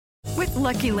With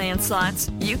Lucky Land Slots,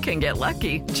 you can get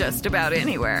lucky just about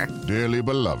anywhere. Dearly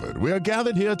beloved, we are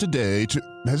gathered here today to...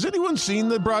 Has anyone seen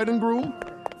the bride and groom?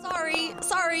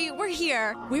 Sorry, we're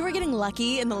here. We were getting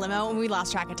lucky in the limo and we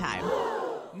lost track of time.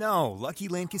 No, Lucky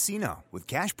Land Casino, with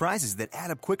cash prizes that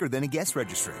add up quicker than a guest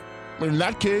registry. In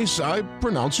that case, I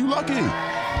pronounce you lucky.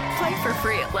 Play for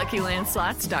free at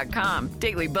LuckyLandSlots.com.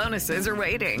 Daily bonuses are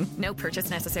waiting. No purchase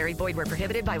necessary. Void where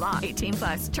prohibited by law.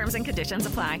 18+. Terms and conditions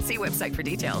apply. See website for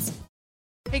details.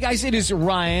 Hey guys, it is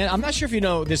Ryan. I'm not sure if you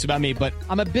know this about me, but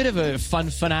I'm a bit of a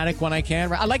fun fanatic when I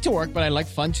can. I like to work, but I like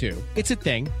fun too. It's a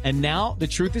thing. And now the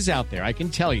truth is out there. I can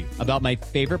tell you about my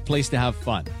favorite place to have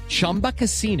fun. Chumba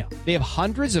Casino. They have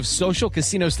hundreds of social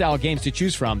casino style games to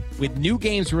choose from with new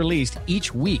games released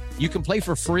each week. You can play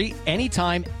for free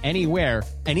anytime, anywhere.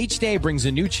 And each day brings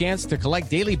a new chance to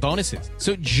collect daily bonuses.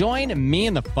 So join me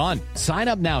in the fun. Sign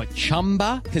up now at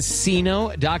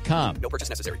ChumbaCasino.com. No purchase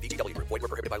necessary. VGW. Void where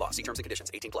prohibited by law. See terms and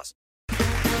conditions. 18+.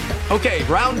 Okay,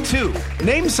 round two.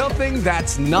 Name something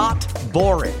that's not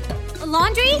boring. A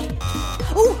laundry?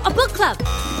 Ooh, a book club.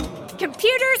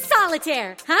 Computer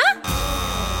solitaire, huh?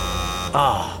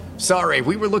 Ah, sorry.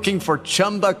 We were looking for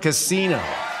Chumba Casino.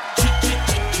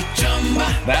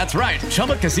 That's right.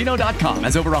 ChumbaCasino.com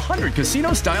has over 100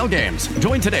 casino-style games.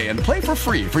 Join today and play for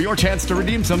free for your chance to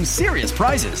redeem some serious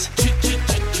prizes.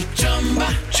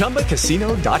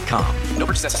 ChumbaCasino.com. No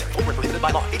purchase necessary. Void where prohibited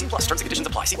by law. 18+. Terms and conditions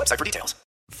apply. See website for details.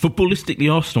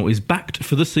 Footballistically Arsenal is backed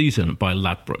for the season by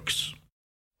Ladbrokes.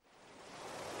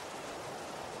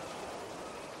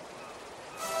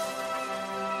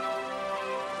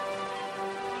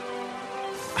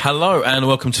 Hello and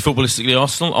welcome to Footballistically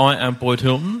Arsenal. I am Boyd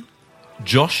Hilton.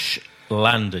 Josh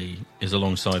Landy is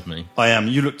alongside me. I am.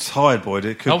 You look tired, Boyd.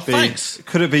 It could be. Thanks.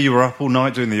 Could it be you were up all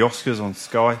night doing the Oscars on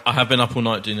Sky? I have been up all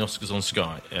night doing the Oscars on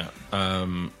Sky, yeah.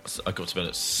 I got to bed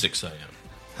at 6 a.m.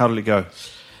 How did it go?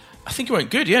 I think it went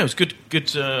good, yeah. It was good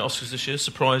Oscars this year.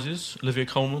 Surprises. Olivia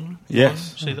Colman.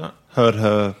 Yes. See that? Heard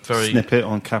her snippet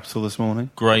on Capital this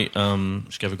morning. Great.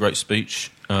 She gave a great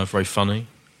speech. Very funny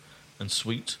and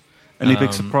sweet. Any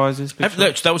big surprises?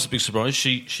 That was a big surprise.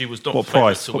 She was not What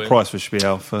price? What price was she be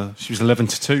out for? She was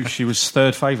 11-2. She was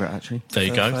third favourite, actually. There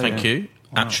you go. Thank you.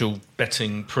 Wow. Actual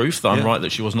betting proof that I'm right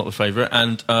that she was not the favourite.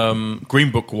 And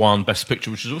Green Book won Best Picture,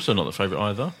 which is also not the favourite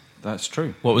either. That's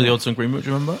true. What were the odds on Green Book?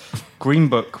 Do you remember? Green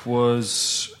Book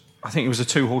was... I think it was a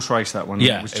 2-horse race, that one.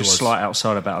 Yeah, it was just slight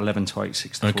outside, about 11-8,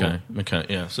 6-4. Okay,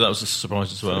 yeah. So that was a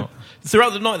surprise as well.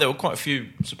 Throughout the night, there were quite a few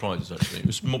surprises, actually. It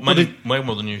was way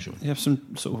more than usual. You have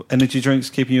some sort of energy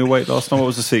drinks keeping you awake last night? What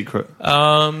was the secret?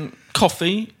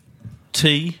 Coffee,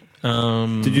 tea...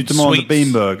 Did you demand a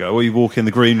bean burger, or you walk in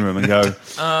the green room and go,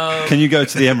 can you go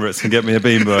to the Emirates and get me a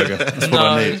bean burger? That's what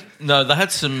I need. No, they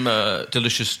had some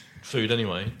delicious food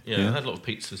anyway. Yeah, they had a lot of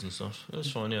pizzas and stuff. It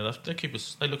was fine, yeah. They keep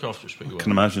us, they look after us pretty well. I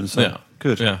can imagine so. Yeah.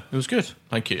 Good. Yeah, it was good.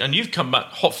 Thank you. And you've come back,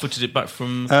 hot-footed it back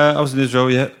from... I was in Israel,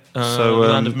 yeah. The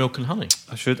land of milk and honey.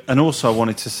 I should. And also I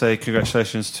wanted to say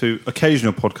congratulations to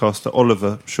occasional podcaster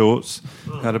Oliver Shorts,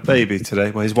 who had a baby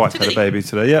today. Well, his wife had a baby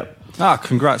today, yep.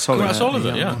 Congrats, Oliver. Congrats,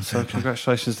 Oliver, yeah. So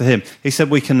congratulations to him. He said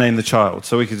we can name the child,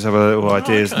 so we can just have a little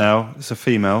ideas now. It's a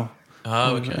female.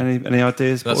 Oh, okay. Any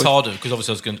ideas? That's harder, because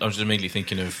obviously I was just immediately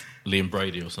thinking of Liam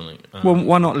Brady or something. Well,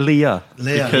 why not Leah?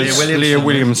 Because Leah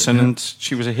Williamson, and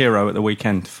she was a hero at the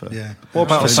weekend for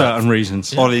certain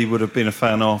reasons. Ollie would have been a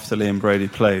fan after Liam Brady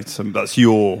played, so that's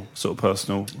your sort of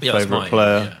personal favourite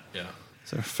player. Yeah.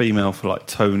 So a female for like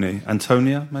Tony.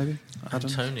 Antonia, maybe?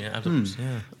 Antonia Adams,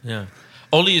 yeah.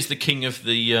 Ollie is the king of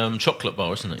the chocolate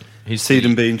bar, isn't he? He's Seed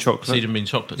and bean chocolate. Seed and bean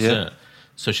chocolates, yeah.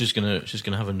 So she's gonna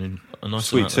have a nice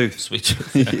sweet tooth. Sweet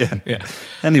tooth. Yeah.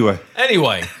 Anyway,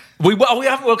 we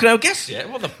haven't welcomed our guests yet.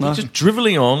 We're just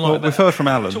drivelling on. Well, we've heard from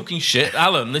Alan. Talking shit.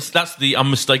 Alan, that's the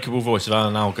unmistakable voice of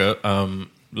Alan Alger,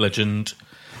 legend.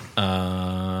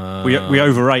 We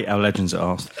overrate our legends at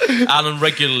Arsenal. Alan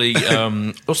regularly,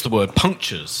 what's the word?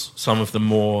 Punctures some of the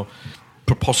more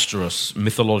preposterous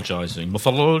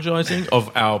mythologizing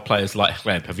of our players like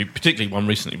Hleb. Have you particularly one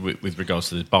recently with regards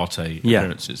to the Barté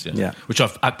appearances? Yeah. Which I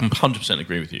can 100%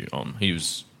 agree with you on. He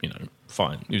was,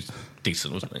 fine. He was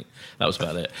decent, wasn't he? That was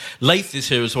about it. Laith is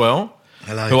here as well.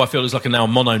 Hello. Who I feel is like a now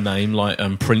mono name, like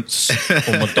Prince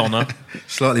or Madonna.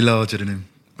 Slightly larger than him.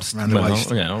 Around the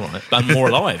waist. Yeah, all right. And more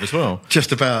alive as well.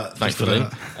 Just about. Thankfully.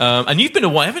 And you've been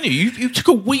away, haven't you? You took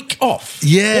a week off.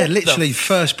 Yeah, literally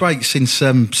first break since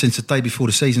the day before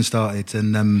the season started.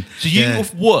 And so you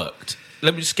have worked?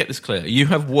 let me just get this clear. You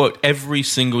have worked every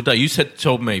single day. You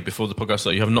told me before the podcast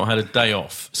that you have not had a day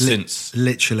off since.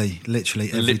 Literally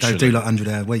every day. I do like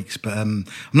 100-hour weeks, but I'm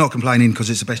not complaining because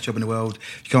it's the best job in the world.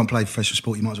 If you can't play professional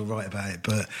sport, you might as well write about it.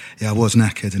 But yeah, I was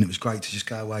knackered, and it was great to just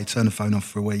go away, turn the phone off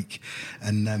for a week,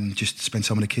 and just spend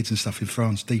time with the kids and stuff in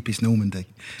France, deepest Normandy.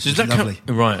 So is that lovely?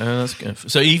 Right, that's good.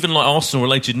 So even like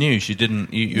Arsenal-related news, you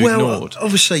ignored. Well,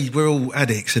 obviously we're all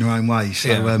addicts in our own way.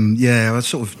 So I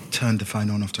sort of turned the phone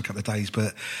on after a couple of days.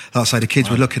 But like I say, the kids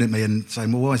were looking at me and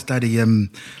saying, "Well, why is Daddy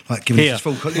like giving us his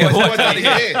full? Why is Daddy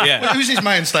here? Well, who's his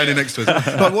man standing next to us?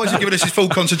 Like, why is he giving us his full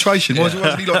concentration? Why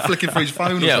isn't he like flicking through his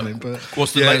phone or something?" But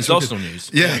what's the latest Arsenal news?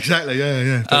 Yeah, exactly.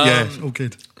 Yeah. But all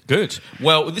good. Good.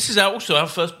 Well, this is also our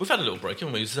first. We've had a little break,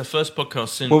 haven't we? This is our first podcast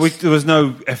since. Well, there was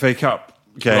no FA Cup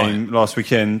game last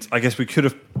weekend. I guess we could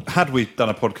have, had we done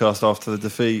a podcast after the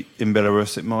defeat in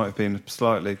Belarus, it might have been a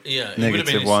slightly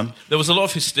negative one. There was a lot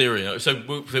of hysteria. So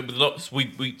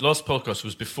we last podcast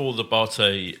was before the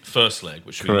Barté first leg,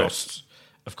 which we lost,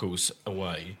 of course,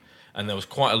 away. And there was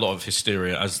quite a lot of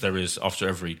hysteria, as there is after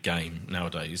every game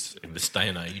nowadays in this day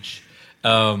and age.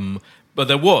 But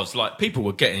there was, people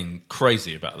were getting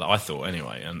crazy about that, I thought,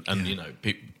 anyway. And you know,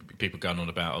 people going on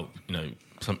about,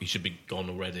 he should be gone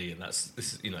already, and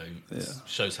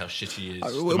shows how shit he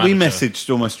is. We messaged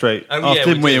almost straight after,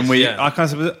 didn't we? And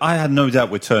I had no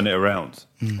doubt we'd turn it around.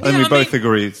 And we both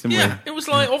agreed, didn't we? Yeah, it was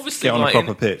obviously get on a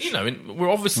proper pitch. We're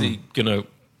obviously going to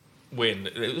win.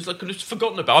 It was it's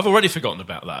forgotten about. I've already forgotten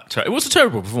about that. It was a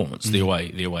terrible performance, the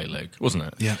away leg, wasn't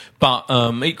it? Yeah. But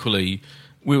equally,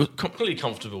 we were completely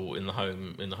comfortable in the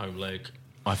home leg,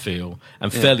 I feel,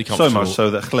 and fairly comfortable. So much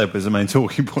so that Chleb is the main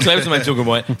talking point. Chleb is the main talking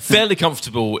point. Fairly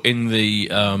comfortable in the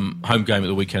home game at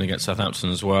the weekend against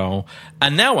Southampton as well.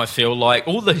 And now I feel like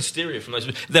all the hysteria from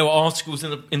those. There were articles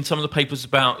in some of the papers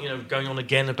about going on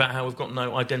again about how we've got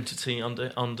no identity under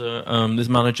this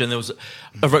manager. And there was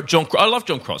I love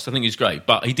John Cross. I think he's great,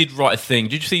 but he did write a thing.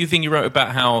 Did you see the thing he wrote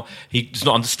about how he's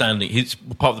not understanding?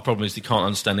 Part of the problem is he can't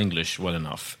understand English well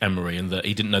enough, Emery, and that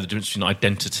he didn't know the difference between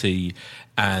identity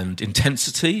and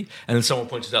intensity, and then someone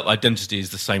pointed out that identity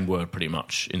is the same word pretty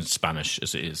much in Spanish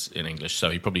as it is in English, so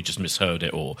he probably just misheard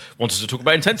it or wanted to talk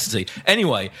about intensity.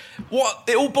 Anyway, what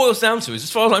it all boils down to is, as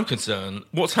far as I'm concerned,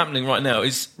 what's happening right now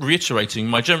is reiterating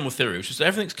my general theory, which is that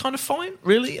everything's kind of fine,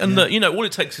 really, and that all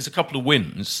it takes is a couple of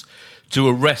wins to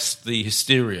arrest the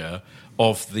hysteria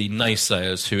of the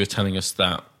naysayers who are telling us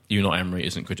that Unai Emery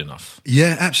isn't good enough.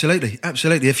 Yeah, absolutely.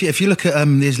 If you look at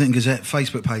the Islington Gazette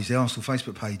Facebook page, the Arsenal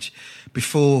Facebook page,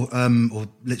 before or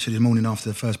literally the morning after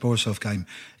the first Borisov game,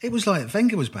 it was like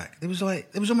Wenger was back. It was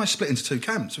almost split into two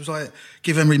camps. It was like,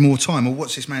 give Emery more time, or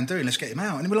what's this man doing? Let's get him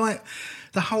out. And it was like,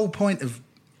 the whole point of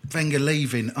Wenger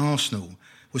leaving Arsenal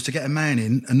was to get a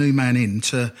new man in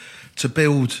to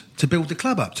build the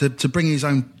club up, to bring his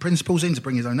own principles in, to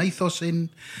bring his own ethos in,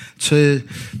 to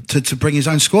bring his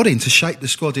own squad in, to shape the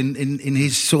squad in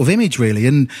his sort of image, really.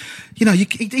 And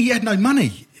he had no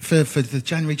money for the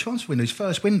January transfer window, his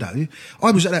first window.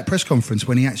 I was at that press conference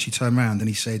when he actually turned around and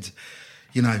he said,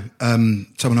 someone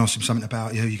asked him something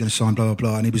about, who are you going to sign, blah, blah,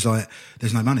 blah. And he was like,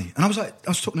 there's no money. And I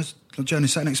was talking to a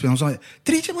journalist sat next to me. I was like,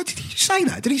 did he say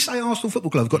that? Did he say Arsenal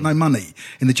Football Club got no money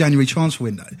in the January transfer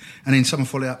window? And then someone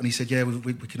followed up and he said, yeah,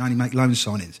 we can only make loan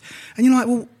signings. And you're like,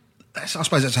 well, I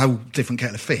suppose that's a whole different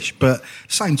kettle of fish. But at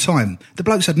the same time, the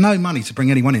blokes had no money to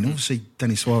bring anyone in. Obviously,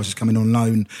 Denis Suarez is coming on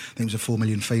loan. I think it was a $4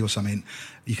 million fee or something.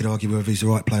 You could argue whether he's the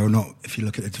right player or not. If you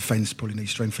look at the defence, probably needs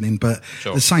strengthening. But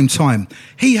at the same time,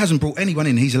 he hasn't brought anyone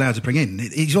in he's allowed to bring in.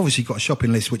 He's obviously got a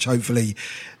shopping list, which hopefully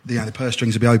the purse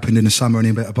strings will be opened in the summer and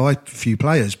he'll be able to buy a few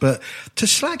players. But to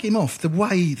slag him off, the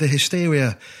way the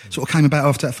hysteria sort of came about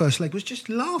after that first leg was just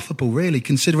laughable, really,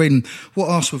 considering what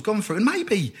Arsenal have gone through. And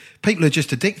maybe people are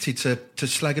just addicted to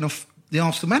slagging off the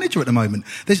Arsenal manager at the moment.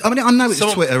 I know it's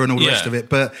Twitter and all the rest of it,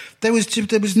 but there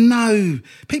was no...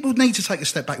 People need to take a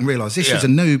step back and realise this is a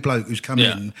new bloke who's come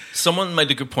in. Someone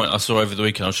made a good point I saw over the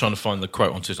weekend. I was trying to find the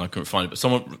quote on Twitter and I couldn't find it, but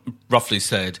someone roughly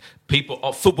said,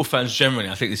 football fans generally,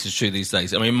 I think this is true these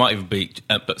days, I mean, it might even be,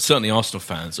 but certainly Arsenal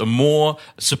fans, are more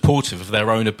supportive of their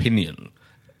own opinion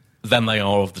than they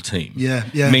are of the team. Yeah.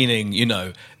 Meaning,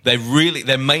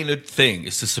 their main thing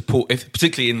is to support,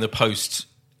 particularly in the post...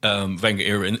 Wenger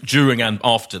era, during and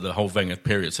after the whole Wenger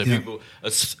period. So people are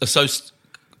so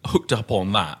hooked up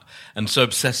on that and so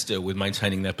obsessed still with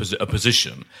maintaining their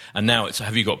position. And now it's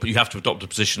you have to adopt a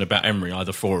position about Emery,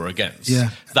 either for or against.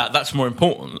 Yeah. That's more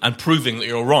important, and proving that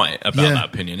you're right about that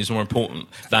opinion is more important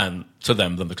than to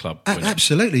them than the club.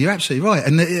 Absolutely, you're absolutely right.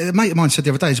 And a mate of mine said the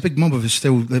other day, there's a big mob of us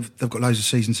still. They've got loads of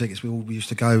season tickets. We used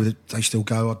to go. They still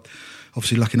go. I'm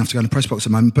obviously lucky enough to go in the press box at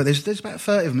the moment. But there's about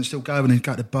 30 of them that still go, and they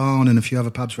go to the Barn and a few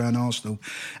other pubs around Arsenal.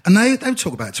 And they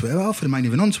talk about Twitter. Half of them ain't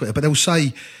even on Twitter, but they'll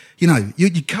say,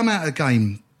 you come out of a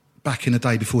game back in the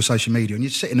day before social media, and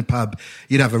you'd sit in a pub,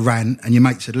 you'd have a rant, and your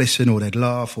mates would listen, or they'd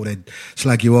laugh, or they'd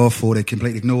slag you off, or they'd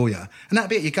completely ignore you. And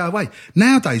that'd be it, you go away.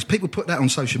 Nowadays, people put that on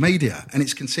social media, and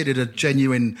it's considered a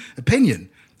genuine opinion,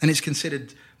 and it's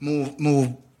considered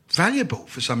more valuable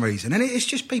for some reason. And it's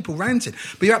just people ranting.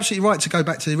 But you're absolutely right to go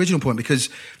back to the original point, because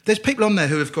there's people on there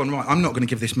who have gone, right, I'm not going to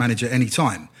give this manager any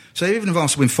time. So even if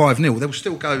Arsenal win 5-0, they'll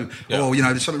still go,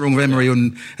 there's something wrong with Emery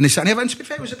and this, that, and the other. And to be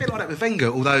fair, it was a bit like that with Wenger,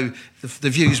 although the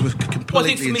views were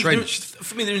completely entrenched.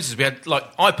 For me, the instance we had,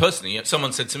 I personally,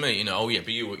 someone said to me, but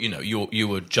you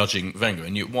were judging Wenger,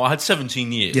 and I had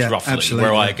 17 years roughly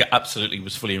where I absolutely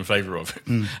was fully in favour of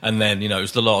him, and then it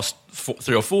was the last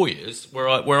 3 or 4 years where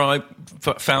I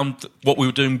found what we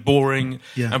were doing boring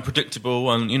and predictable,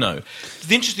 and the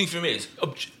interesting thing for me is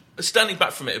standing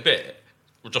back from it a bit.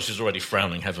 Well, Josh is already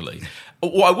frowning heavily.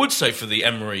 What I would say for the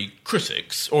Emery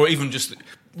critics, or even just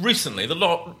recently,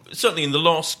 certainly in the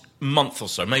last month or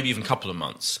so, maybe even couple of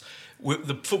months,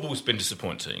 the football's been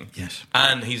disappointing. Yes.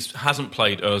 And he hasn't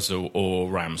played Ozil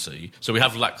or Ramsey, so we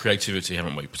have lacked creativity,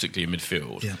 haven't we, particularly in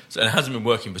midfield. Yeah. So it hasn't been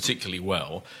working particularly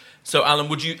well. So, Alan,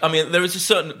 there's a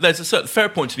certain fair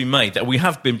point to be made that we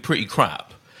have been pretty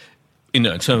crap, in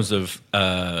terms of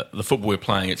the football we're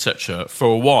playing, etc.,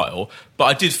 for a while. But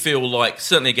I did feel like,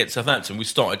 certainly against Southampton, we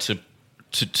started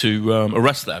to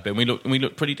arrest that a bit. And we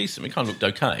looked pretty decent. We kind of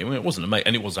looked okay. It wasn't amazing,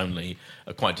 and it was only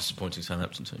a quite disappointing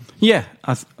Southampton team. Yeah,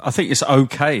 I think it's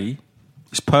okay.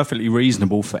 It's perfectly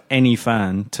reasonable for any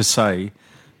fan to say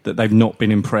that they've not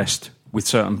been impressed with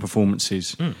certain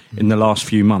performances in the last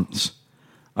few months.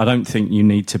 I don't think you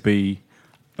need to be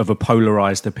of a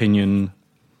polarised opinion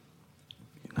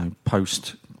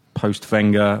post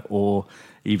Wenger, or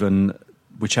even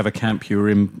whichever camp you were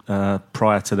in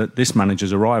prior to this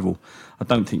manager's arrival. I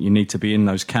don't think you need to be in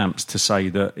those camps to say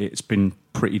that it's been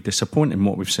pretty disappointing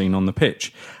what we've seen on the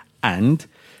pitch. And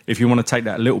if you want to take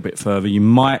that a little bit further, you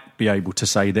might be able to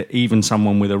say that even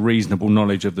someone with a reasonable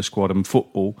knowledge of the squad and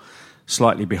football,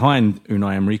 slightly behind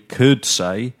Unai Emery, could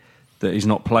say that he's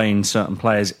not playing certain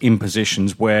players in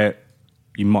positions where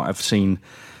you might have seen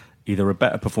either a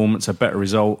better performance, a better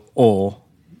result, or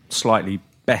slightly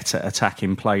better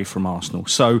attacking play from Arsenal.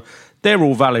 So they're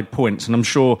all valid points, and I'm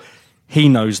sure he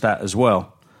knows that as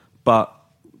well. But,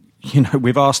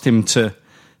 we've asked him to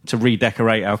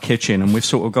redecorate our kitchen, and we've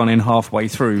sort of gone in halfway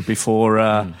through before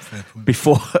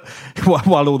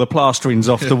while all the plastering's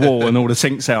off the wall and all the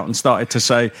sinks out, and started to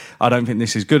say, I don't think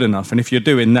this is good enough. And if you're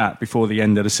doing that before the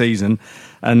end of the season,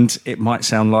 and it might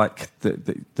sound like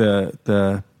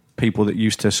the people that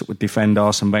used to sort of defend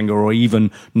Arsene Wenger, or even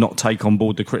not take on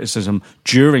board the criticism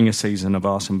during a season of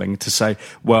Arsene Wenger, to say,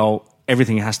 well,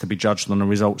 everything has to be judged on the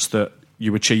results that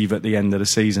you achieve at the end of the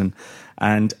season.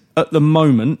 And at the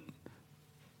moment,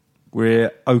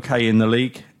 we're okay in the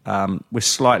league. We're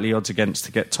slightly odds against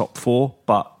to get top 4,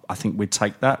 but I think we'd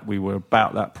take that. We were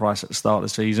about that price at the start of the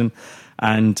season.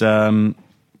 And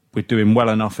we're doing well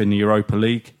enough in the Europa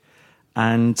League.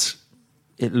 And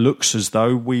it looks as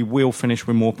though we will finish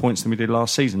with more points than we did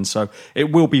last season. So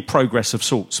it will be progress of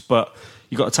sorts. But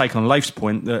you've got to take on Leif's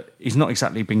point that he's not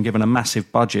exactly been given a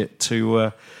massive budget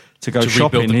to go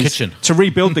shopping. Rebuild the kitchen. To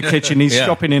rebuild the kitchen, he's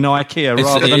shopping in IKEA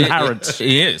rather than Harrods.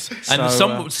 He is.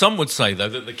 And some would say, though,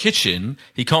 that the kitchen,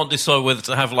 he can't decide whether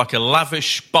to have like a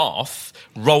lavish bath,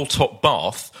 roll-top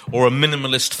bath, or a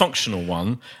minimalist functional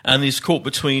one, and he's caught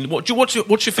between... What's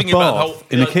your thinking about the whole...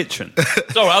 in the kitchen?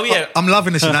 Sorry, I'm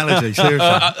loving this analogy,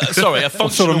 seriously. Sorry, a functional...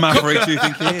 What sort of maverick do you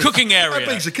think he is? Cooking area.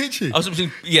 How big's a kitchen? I was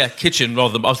thinking, kitchen,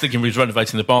 rather than... I was thinking he was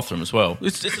renovating the bathroom as well.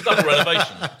 It's a double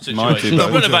renovation situation. He's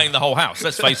renovating the whole house,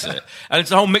 let's face it. And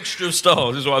it's a whole mixture of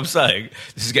styles, is what I'm saying.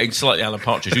 This is getting slightly Alan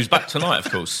Partridge, who's back tonight,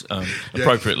 of course,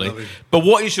 appropriately. But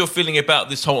what is your feeling about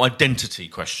this whole identity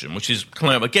question, which is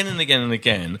coming up again and again and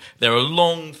again? There are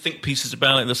long think pieces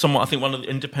about it. There's someone, I think, one of the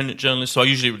independent journalists I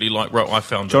usually really like, wrote, I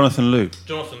found Jonathan Liu.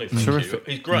 Terrific.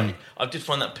 He's great. I did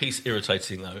find that piece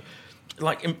irritating, though.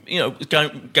 Like,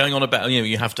 going on about,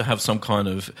 you have to have some kind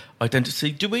of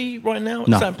identity. Do we right now?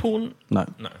 No. Is that important? No.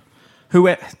 Who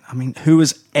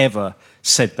has ever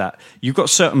said that? You've got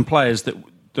certain players that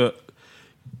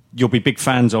you'll be big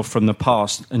fans of from the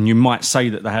past, and you might say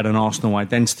that they had an Arsenal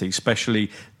identity, especially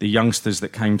the youngsters that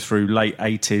came through late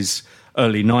 80s,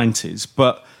 early 90s,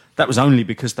 but that was only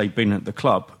because they'd been at the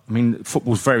club. I mean,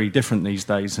 football's very different these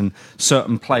days, and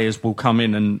certain players will come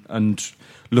in and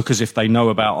look as if they know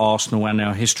about Arsenal and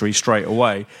our history straight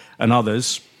away, and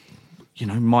others,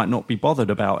 might not be bothered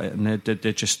about it, and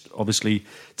they're just obviously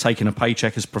taking a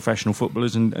paycheck as professional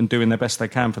footballers and doing their best they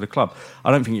can for the club. I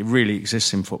don't think it really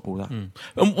exists in football, that. And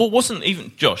what wasn't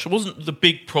the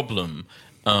big problem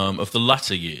of the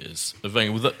latter years of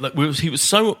Wenger, he was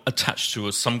so attached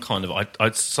to some kind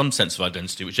of some sense of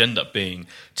identity, which ended up being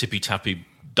tippy-tappy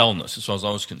dullness, as far as I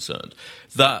was concerned,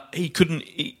 that he couldn't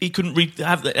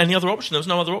have any other option. There was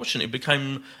no other option. It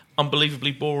became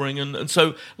unbelievably boring, and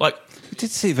so we did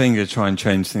see Wenger try and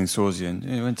change things towards the end.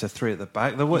 He went to 3 at the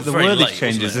back. There were these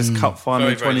changes. This cup final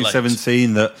in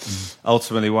 2017 that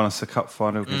ultimately won us the cup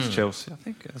final against Chelsea. I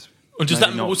think that's. Does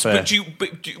that?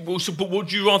 But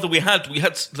would you rather we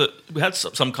had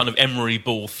some kind of Emery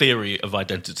ball theory of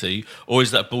identity, or is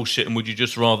that bullshit? And would you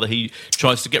just rather he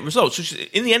tries to get results? Which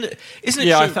in the end, isn't it?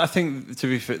 Yeah, true? I think to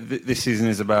be fair, this season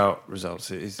is about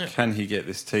results. Can he get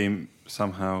this team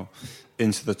somehow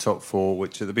into the top 4?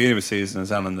 Which at the beginning of the season,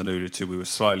 as Alan alluded to, we were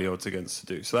slightly odds against to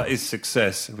do. So that is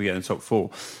success if we get in the top 4.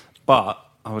 But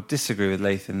I would disagree with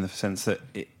Laith in the sense that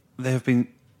there's been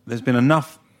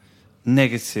enough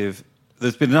negative.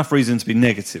 There's been enough reason to be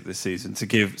negative this season to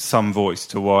give some voice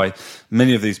to why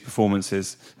many of these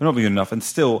performances have not been good enough. And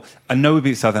still, I know we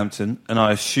beat Southampton, and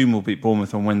I assume we'll beat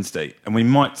Bournemouth on Wednesday, and we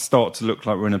might start to look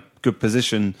like we're in a good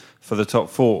position for the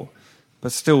top 4.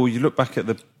 But still, you look back at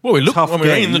the we're in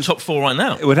games, the top 4 right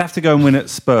now. It would have to go and win at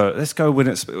Spurs. Let's go win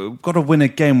at Spurs. We've got to win a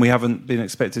game we haven't been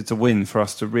expected to win for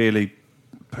us to really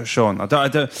push on.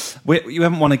 You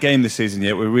haven't won a game this season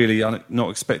yet. We're really not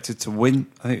expected to win.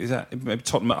 I think maybe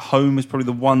Tottenham at home is probably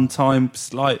the one time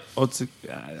slight odds.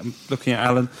 I'm looking at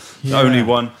Alan, the only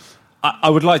one. I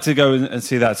would like to go and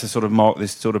see that to sort of mark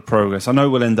this sort of progress. I know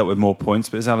we'll end up with more points,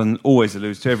 but as Alan always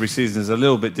alludes to, every season is a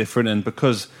little bit different, and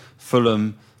because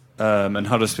Fulham and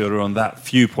Huddersfield are on that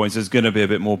few points, there's going to be a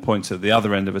bit more points at the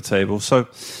other end of the table. So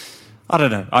I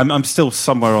don't know. I'm still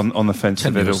somewhere on the fence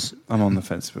of it all. I'm on the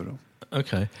fence of it all.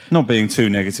 Okay. Not being too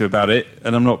negative about it,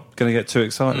 and I'm not going to get too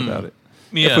excited about it.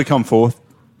 Yeah. If we come fourth,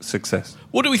 success.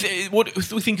 What do we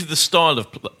think of the style of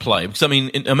play? Because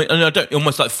I don't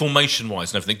almost like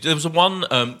formation-wise and everything. There was one.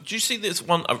 Do you see this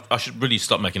one? I should really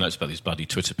start making notes about these bloody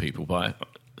Twitter people. But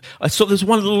I saw there's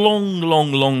one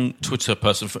long Twitter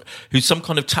person who's some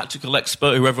kind of tactical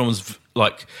expert who everyone's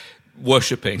like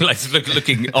worshipping, like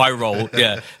looking eye roll.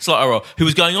 Yeah, it's like eye roll. Who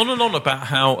was going on and on about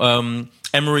how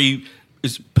Emery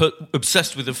is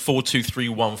obsessed with a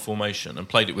 4-2-3-1 formation and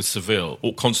played it with Seville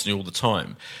constantly all the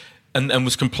time, and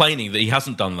was complaining that he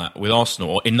hasn't done that with Arsenal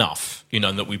or enough,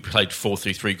 and that we played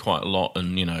 4-3-3 quite a lot,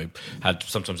 and had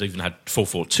sometimes even had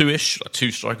 4-4-2-ish, like 2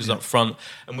 strikers up front,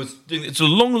 and was doing it's a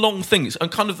long thing.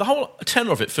 And kind of the whole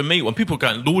tenor of it for me, when people are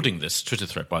going lauding this Twitter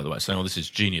thread, by the way, saying, "Oh, this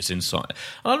is genius insight,"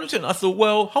 and I looked at it and I thought,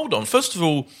 well, hold on. First of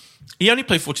all, he only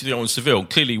played 4-2-3-1 with Seville.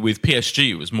 Clearly, with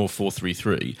PSG, it was more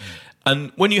 4-3-3,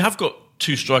 and when you have got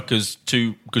 2 strikers,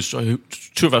 two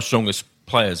of our strongest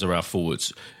players are our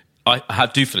forwards, I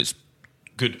do feel it's a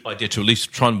good idea to at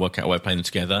least try and work out a way of playing them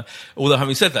together. Although,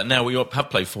 having said that, now we have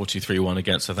played 4-2-3-1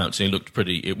 against Southampton.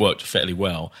 It worked fairly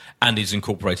well, and he's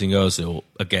incorporating Ozil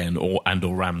again, or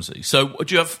Ramsey. So,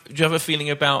 do you have a feeling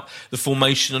about the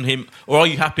formation and him, or are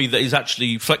you happy that he's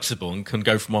actually flexible and can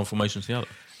go from one formation to the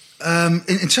other?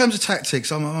 In terms of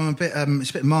tactics, I'm a bit. It's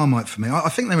a bit Marmite for me. I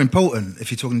think they're important if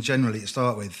you're talking generally to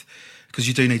start with, because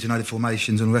you do need to know the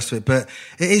formations and the rest of it. But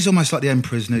it is almost like the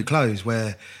Emperor's New Clothes,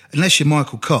 where unless you're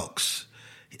Michael Cox,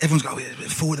 everyone's going,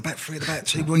 forward the back, 3 at the back,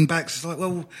 2 wing backs. It's like,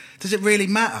 well, does it really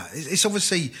matter? It's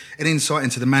obviously an insight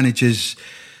into the manager's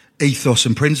ethos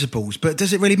and principles, but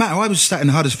does it really matter? I was sat in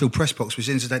the Huddersfield press box, which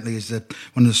incidentally is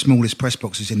one of the smallest press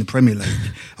boxes in the Premier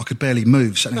League. I could barely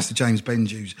move, sat next to James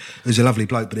Benjus, who's a lovely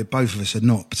bloke, but both of us are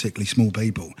not particularly small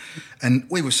people. And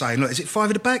we were saying, look, is it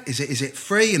 5 at the back? Is it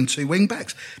 3 and 2 wing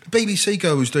backs? The BBC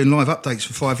girl was doing live updates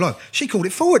for 5 Live. She called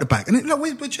it 4 at the back. And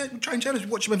we're trained journalists,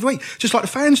 we watch them every week, just like the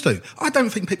fans do. I don't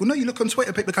think people know. You look on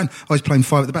Twitter, people are going, oh, he's playing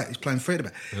 5 at the back, he's playing 3 at the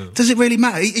back. Yeah. Does it really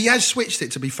matter? He has switched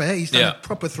it, to be fair. He's done a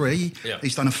proper 3. Yeah.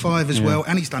 He's done a 5 as well,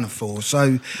 and he's done a 4.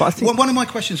 So but I think one of my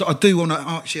questions that I do want to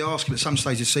actually ask him at some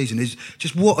stage this season is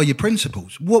just, what are your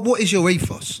principles? What is your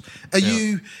ethos?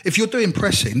 If you're doing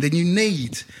pressing, then you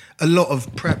need a lot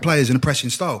of players in a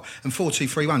pressing style, and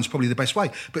 4-2-3-1 is probably the best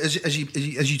way. But as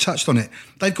you touched on it,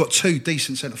 they've got 2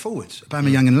 decent centre forwards,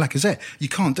 Aubameyang and Lacazette. You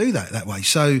can't do that way.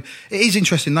 So it is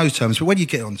interesting in those terms. But when you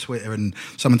get on Twitter and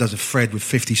someone does a thread with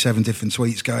 57 different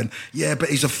tweets going, yeah, but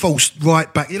he's a false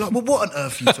right back, you're like, well, what on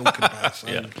earth are you talking about? So,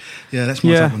 yeah, that's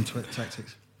my take on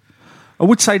tactics. I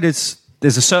would say there's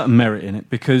there's a certain merit in it,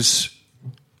 because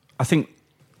I think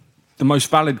the most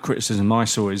valid criticism I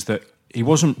saw is that he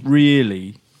wasn't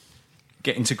really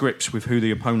getting to grips with who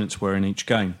the opponents were in each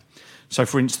game. So,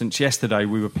 for instance, yesterday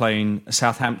we were playing a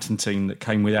Southampton team that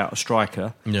came without a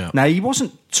striker. Yeah. Now, he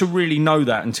wasn't to really know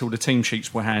that until the team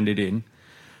sheets were handed in.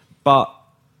 But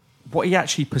what he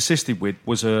actually persisted with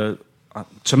was to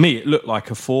me, it looked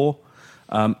like a 4.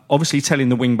 Obviously, telling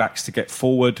the wing-backs to get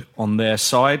forward on their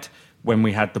side when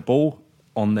we had the ball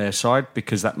on their side,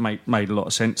 because that made a lot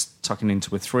of sense, tucking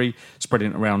into a 3,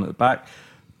 spreading it around at the back.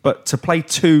 But to play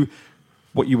 2...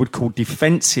 what you would call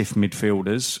defensive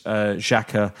midfielders,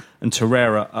 Xhaka and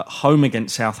Torreira, at home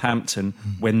against Southampton,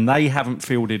 when they haven't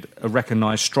fielded a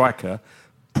recognised striker,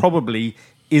 probably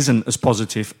isn't as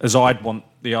positive as I'd want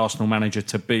the Arsenal manager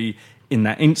to be in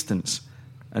that instance.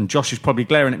 And Josh is probably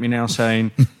glaring at me now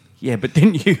saying, yeah, but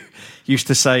didn't you used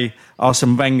to say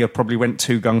Arsene Wenger probably went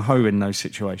too gung-ho in those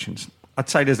situations? I'd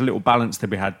say there's a little balance to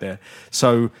be had there.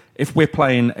 So if we're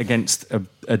playing against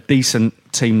a decent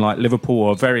team like Liverpool,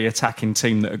 or a very attacking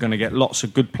team that are going to get lots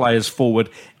of good players forward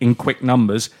in quick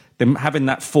numbers, then having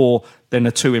that 4, then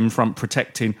a 2 in front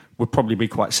protecting would probably be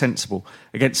quite sensible.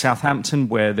 Against Southampton,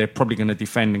 where they're probably going to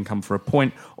defend and come for a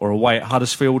point, or away at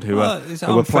Huddersfield, who are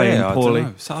playing poorly.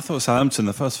 So I thought Southampton,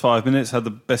 the first 5 minutes, had the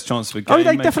best chance of a game. Oh,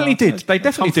 they definitely did. They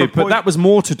definitely did. But that was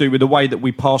more to do with the way that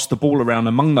we passed the ball around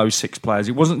among those 6 players.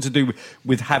 It wasn't to do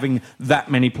with having that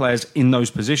many players in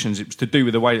those positions. It was to do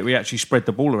with the way that we actually spread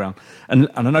the ball around. And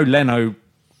I know Leno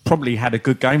probably had a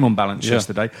good game on balance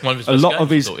yesterday. A lot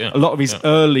of his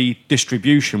early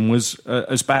distribution was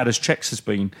as bad as Czech's has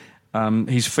been.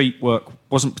 His feet work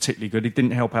wasn't particularly good. He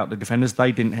didn't help out the defenders.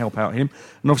 They didn't help out him.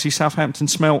 And obviously Southampton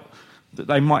smelt that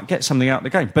they might get something out of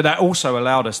the game. But that also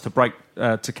allowed us to break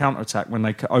to counter-attack when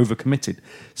they overcommitted.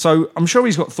 So I'm sure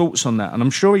he's got thoughts on that, and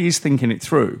I'm sure he is thinking it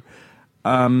through.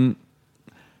 But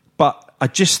I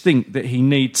just think that he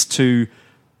needs to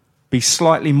be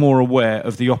slightly more aware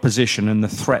of the opposition and the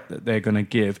threat that they're going to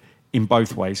give in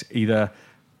both ways, either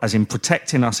as in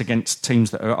protecting us against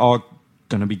teams that are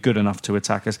going to be good enough to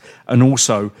attack us, and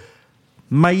also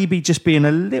maybe just being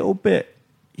a little bit,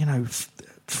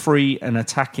 free and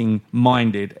attacking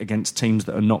minded against teams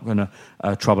that are not going to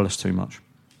trouble us too much.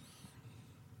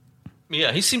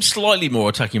 Yeah, he seemed slightly more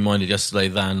attacking minded yesterday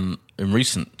than in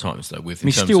recent times, though.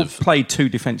 He still played 2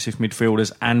 defensive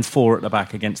midfielders and 4 at the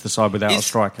back against the side without a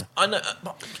striker. I know.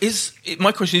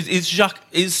 My question is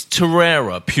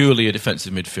Torreira purely a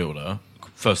defensive midfielder?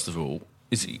 First of all,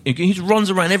 he runs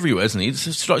around everywhere, isn't he? It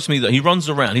strikes me that he runs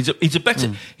around.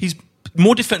 He's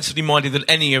more defensively minded than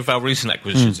any of our recent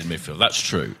acquisitions in midfield. That's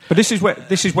true. But this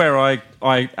is where I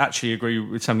actually agree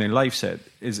with something Leif said.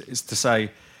 Is to say,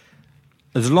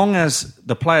 as long as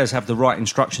the players have the right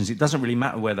instructions, it doesn't really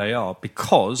matter where they are,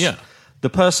 because the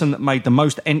person that made the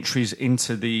most entries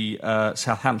into the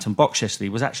Southampton box yesterday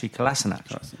was actually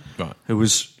Kolasinac, right? Who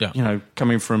was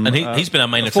coming from and he's been our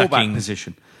main attacking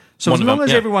position. So as long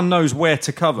as everyone knows where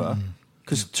to cover,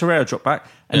 because Torreira dropped back,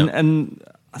 and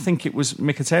I think it was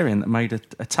Mkhitaryan that made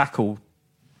a tackle.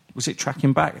 Was it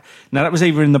tracking back? Now, that was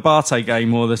either in the Barté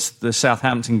game or the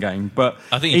Southampton game. But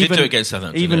I think he did do it against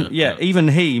Southampton. Even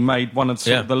he made one of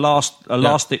the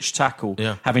last-ditch tackle,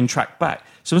 having tracked back.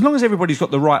 So as long as everybody's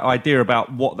got the right idea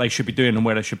about what they should be doing and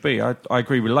where they should be, I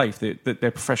agree with Leif that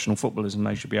they're professional footballers and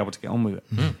they should be able to get on with it.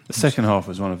 The second half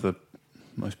was one of the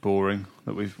most boring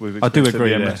that we've I do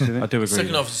agree. I do agree. The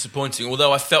second half was disappointing,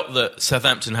 although I felt that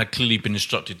Southampton had clearly been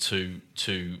instructed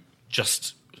to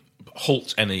just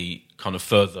halt any kind of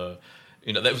further.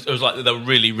 It was like they were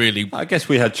really, really. I guess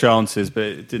we had chances, but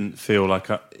it didn't feel like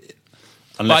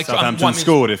unless Southampton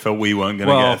scored, it felt we weren't going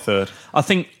to get a third. I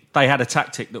think they had a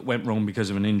tactic that went wrong because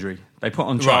of an injury. They put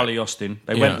on Charlie Austin.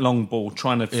 They went long ball,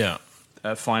 trying to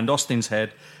find Austin's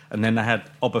head, and then they had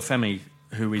Obafemi,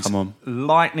 who is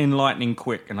lightning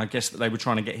quick, and I guess that they were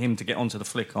trying to get him to get onto the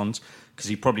flick-ons because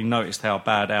he probably noticed how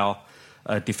bad our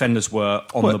defenders were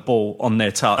on the ball, on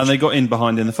their touch. And they got in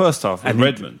behind in the first half with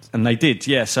Redmond. And they did,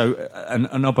 yeah. So, and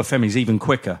Obafemi's even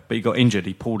quicker, but he got injured.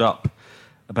 He pulled up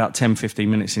about 10-15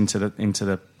 minutes into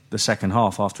the second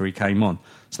half after he came on.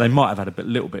 So they might have had a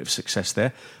little bit of success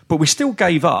there. But we still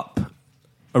gave up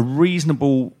a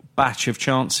reasonable batch of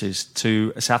chances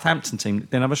to a Southampton team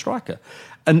that didn't have a striker.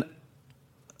 And,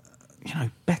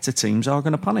 better teams are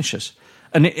going to punish us.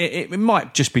 And it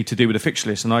might just be to do with the fixture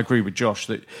list, and I agree with Josh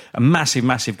that a massive,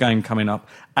 massive game coming up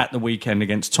at the weekend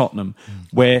against Tottenham,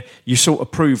 where you sort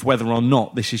of prove whether or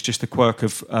not this is just a quirk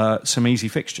of some easy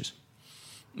fixtures.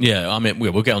 Yeah, I mean,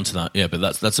 we'll get onto that. Yeah,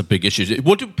 but that's a big issue.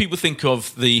 What do people think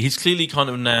of he's clearly kind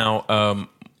of now,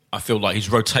 I feel like he's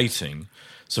rotating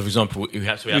So, for example, he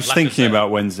was thinking about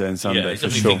Wednesday and Sunday. Yeah, he's for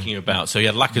definitely sure. thinking about. So he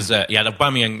had Lacazette. He had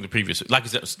Aubameyang the previous.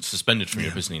 Lacazette's suspended from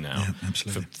Europe, isn't he now? Yeah,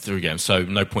 absolutely. For 3 games. So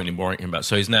no point in worrying about.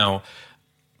 So he's now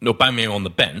Aubameyang on the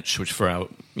bench, which for our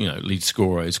lead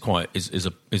scorer is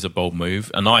a bold move.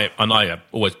 And I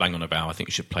always bang on about. I think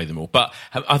you should play them all. But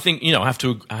I think I have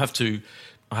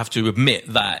to admit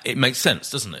that it makes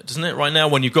sense, doesn't it? Doesn't it? Right now,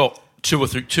 when you've got 2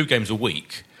 games a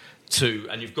week.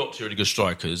 And you've got 2 really good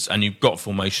strikers, and you've got a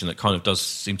formation that kind of does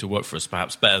seem to work for us,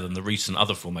 perhaps better than the recent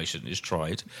other formation is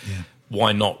tried. Yeah.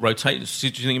 Why not rotate? Do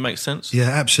you think it makes sense? Yeah,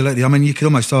 absolutely. I mean, you could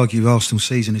almost argue Arsenal's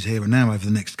season is here and now over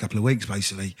the next couple of weeks,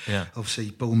 basically. Yeah.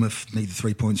 Obviously, Bournemouth need the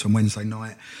 3 points on Wednesday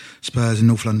night. Spurs and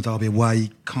North London derby away.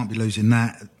 Can't be losing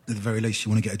that. At the very least,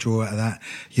 you want to get a draw out of that.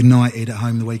 United at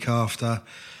home the week after.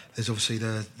 There's obviously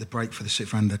the break for the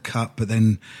 6th round of the Cup, but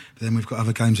then we've got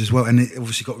other games as well. And it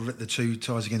obviously got the 2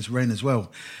 ties against Rennes as well.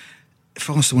 If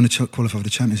Arsenal want to qualify for the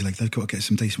Champions League, they've got to get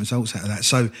some decent results out of that.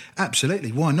 So,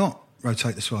 absolutely, why not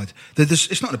rotate the squad?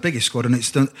 It's not the biggest squad, and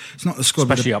it's not the squad...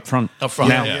 Especially up front.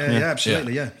 Yeah,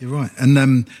 absolutely, yeah, you're right. And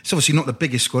it's obviously not the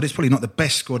biggest squad. It's probably not the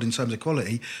best squad in terms of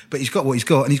quality, but he's got what he's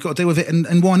got, and he's got to deal with it,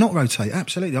 and why not rotate?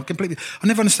 Absolutely. I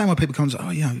never understand why people come and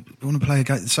say, we want to play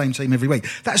the same team every week.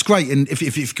 That's great, and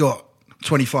if you've got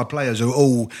 25 players who are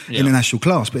all international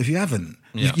class, but if you haven't,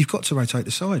 you've got to rotate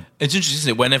the side. It's interesting, isn't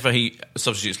it? Whenever he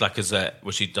substitutes Lacazette,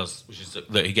 which is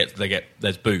that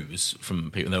there's boos from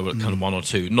people. There were kind of 1 or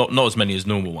 2, not as many as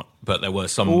normal, but there were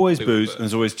some. Always boos, and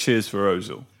there's always cheers for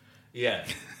Ozil. Yeah.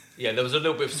 Yeah, there was a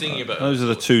little bit of singing about. Those are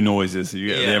the 2 noises you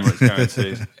get at the Emirates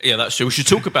guaranteed. Yeah, that's true. We should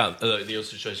talk about the other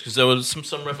situation because there were some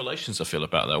revelations I feel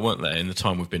about that, weren't there? In the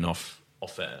time we've been off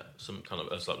air, some kind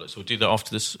of so we'll do that after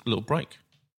this little break.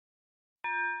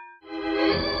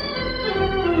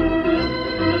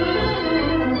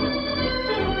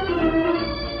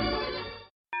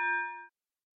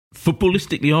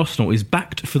 Footballistically Arsenal is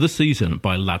backed for the season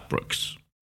by Ladbrokes.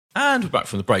 And we're back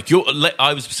from the break.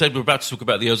 I said we're about to talk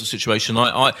about the Ozil situation.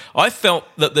 I felt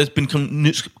that there's been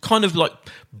kind of like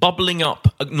bubbling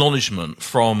up acknowledgement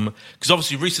from... Because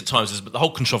obviously recent times, the whole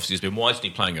controversy has been, why isn't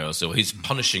he playing Ozil? He's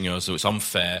punishing Ozil, it's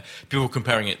unfair. People are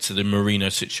comparing it to the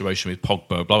Mourinho situation with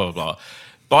Pogba, blah, blah, blah.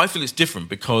 But I feel it's different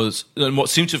because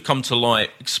what seemed to have come to light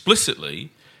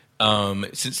explicitly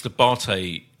since the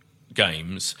Barté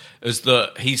games is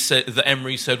that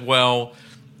Emery said, well,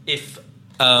 if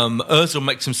Ozil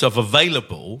makes himself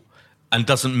available and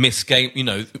doesn't miss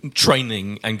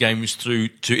training and games through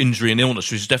to injury and illness,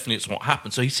 which is definitely what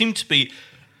happened. So he seemed to be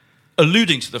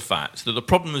alluding to the fact that the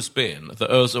problem has been that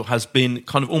Ozil has been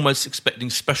kind of almost expecting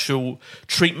special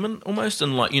treatment, almost,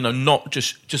 and not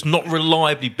just not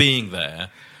reliably being there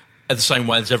the same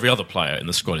way as every other player in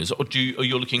the squad is. Or are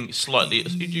you looking slightly?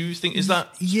 Do you think is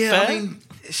that fair? I mean,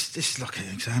 it's like an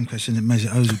exam question that Mesut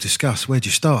Ozil discussed. Where do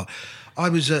you start? I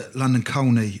was at London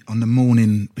Colney on the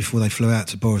morning before they flew out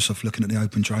to Borisov looking at the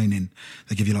open training.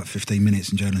 They give you 15 minutes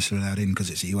and journalists are allowed in because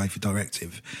it's a UEFA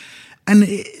directive. And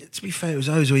to be fair, it was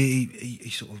Ozil. He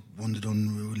sort of wandered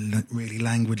on really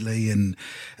languidly and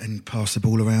passed the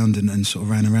ball around and sort of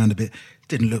ran around a bit.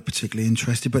 Didn't look particularly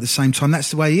interested, but at the same time,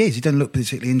 that's the way he is. He doesn't look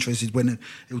particularly interested when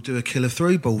he'll do a killer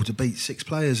through ball to beat 6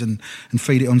 players and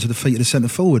feed it onto the feet of the centre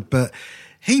forward. But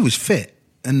he was fit,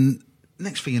 and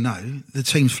next thing you know, the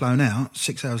team's flown out.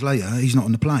 6 hours later, he's not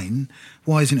on the plane.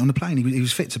 Why isn't he on the plane? He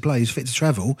was fit to play. He was fit to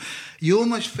travel. You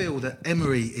almost feel that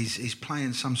Emery is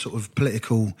playing some sort of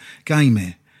political game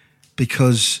here,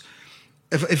 because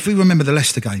if we remember the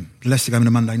Leicester game on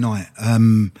a Monday night.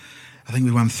 I think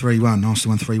we won 3-1,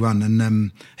 Arsenal won 3-1,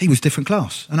 and he was different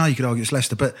class. I know you could argue it's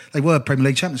Leicester, but they were Premier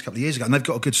League champions a couple of years ago, and they've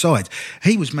got a good side.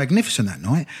 He was magnificent that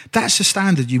night. That's the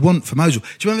standard you want from Ozil.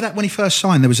 Do you remember that when he first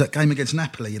signed, there was that game against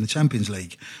Napoli in the Champions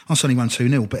League? Arsenal only won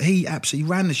 2-0, but he absolutely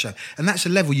ran the show. And that's the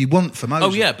level you want from Ozil.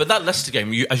 Oh, yeah, but that Leicester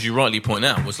game, as you rightly point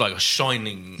out, was like a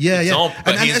shining example.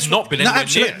 But he's not been anywhere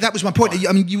near. That was my point. Right.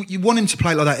 I mean, you want him to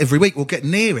play like that every week or get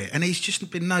near it, and he's just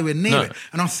been nowhere near it.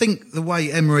 And I think the way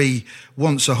Emery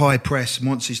wants a high press and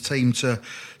wants his team to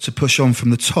push on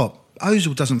from the top,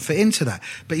 Ozil doesn't fit into that.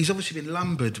 But he's obviously been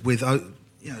lumbered with...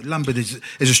 lumbered is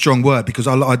a strong word, because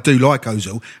I do like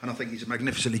Ozil and I think he's a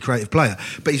magnificently creative player,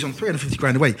 but he's on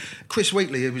 £350,000 a week. Chris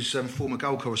Wheatley, who was former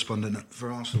goal correspondent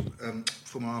for Arsenal,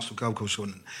 former Arsenal goal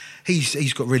correspondent,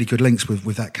 he's got really good links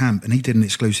with that camp, and he did an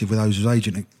exclusive with Ozil's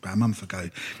agent about a month ago,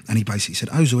 and he basically said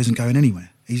Ozil isn't going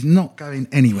anywhere. He's not going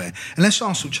anywhere unless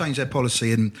Arsenal change their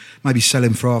policy and maybe sell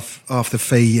him for half the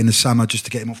fee in the summer just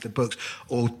to get him off the books,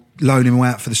 or loan him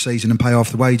out for the season and pay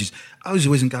half the wages.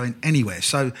 Ozil isn't going anywhere.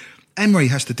 So Emery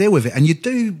has to deal with it, and you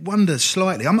do wonder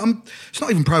slightly. It's not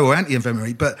even pro or anti of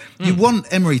Emery, but you want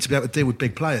Emery to be able to deal with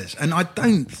big players, and I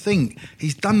don't think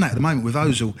he's done that at the moment with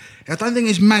Ozil. I don't think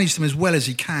he's managed them as well as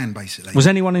he can. Basically, was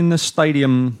anyone in the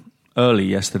stadium early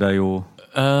yesterday or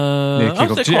near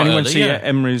kickoff? Did anyone see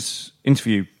Emery's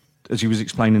interview as he was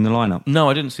explaining the lineup? No,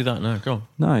 I didn't see that. No, go on.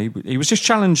 No, he was just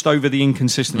challenged over the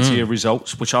inconsistency of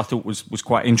results, which I thought was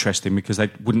quite interesting because they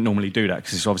wouldn't normally do that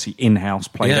because it's obviously in-house,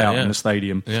 played out in the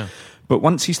stadium. Yeah. But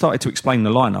once he started to explain the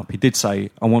lineup, he did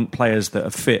say, I want players that are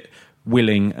fit,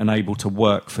 willing and able to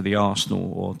work for the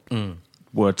Arsenal, or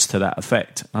words to that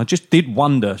effect. I just did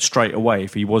wonder straight away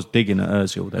if he was digging at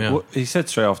Ozil there. Well, he said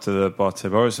straight after the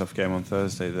Bartek Borisov game on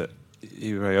Thursday that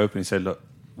he was very open. He said, look,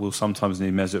 we'll sometimes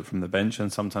need Mesut from the bench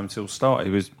and sometimes he'll start.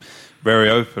 He was very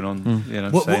open on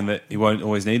saying that he won't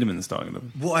always need him in the starting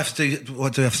eleven. What I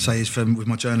do have to say is, with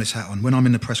my journalist hat on, when I'm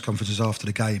in the press conferences after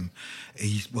the game,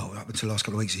 up until the last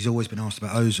couple of weeks, he's always been asked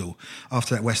about Ozil.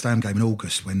 After that West Ham game in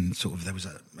August, when sort of there was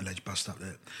that alleged bust up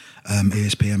that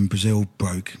ESPN Brazil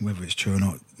broke, whether it's true or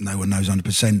not, no one knows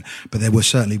 100%, but there were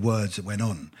certainly words that went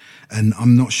on. And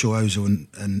I'm not sure Ozil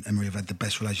and Emery have had the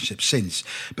best relationship since.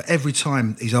 But every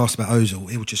time he's asked about Ozil,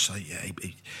 he would just say,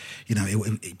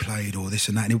 he played or this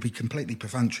and that, and he'll be completely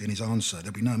perfunctory in his answer.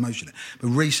 There'll be no emotion. But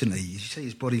recently, you see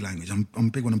his body language. I'm a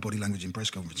big one on body language in press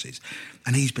conferences,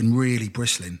 and he's been really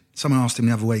bristling. Someone asked him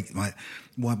the other week, like,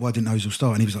 why didn't Ozil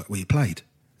start? And he was like, well, he played.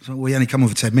 So, well, he only come on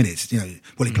for 10 minutes.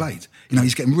 Well, he played.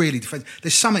 He's getting really defensive.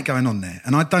 There's something going on there,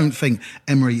 and I don't think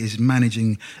Emery is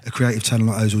managing a creative talent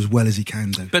like Ozil as well as he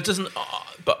can do. But doesn't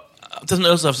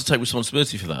Ozil have to take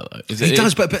responsibility for that, though? He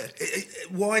does, but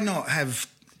why not have...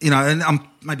 and I'm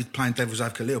maybe playing devil's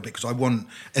advocate a little bit because I want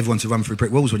everyone to run through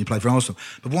brick walls when you play for Arsenal.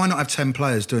 But why not have 10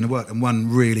 players doing the work and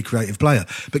one really creative player?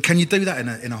 But can you do that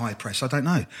in a high press? I don't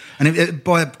know. And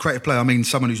by a creative player, I mean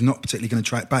someone who's not particularly going to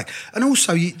track back. And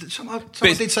also, someone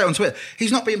did say on Twitter,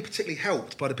 he's not being particularly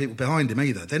helped by the people behind him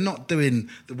either. They're not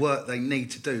doing the work they need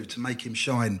to do to make him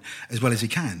shine as well as he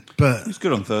can. But he's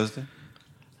good on Thursday.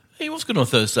 He was good on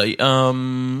Thursday. I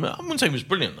wouldn't say he was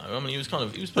brilliant though. I mean, he was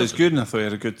good, and I thought he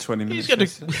had a good 20 minutes. He's got a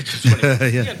good 20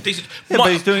 minutes. Yeah, decent.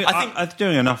 But he's doing. I think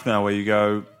doing enough now where you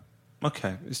go,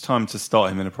 okay, it's time to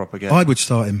start him in a proper game. I would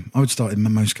start him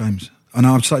in most games. And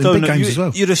I would start in big games as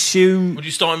well. You'd assume. Would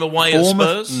you start him away at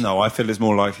Spurs? No, I feel it's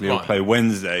more likely he'll play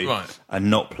Wednesday and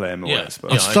not play him away at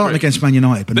Spurs. I'd start him against Man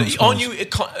United, but not Spurs. Aren't you?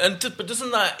 But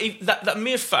doesn't that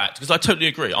mere fact? Because I totally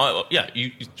agree.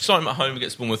 You start him at home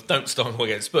against Bournemouth. Don't start him away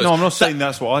against Spurs. No, I'm not saying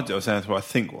that's what I do. I'm saying that's what I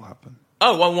think will happen.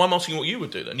 Oh, well, I'm asking what you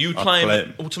would do then. You would play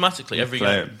him automatically every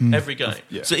game. Every game.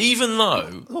 Yeah. So even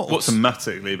though not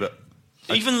automatically, but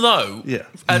even though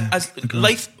as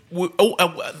Leith,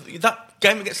 that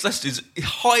game against Leicester is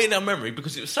high in our memory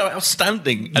because it was so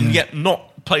outstanding and yet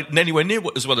not played anywhere near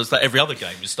as well as that every other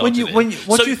game you started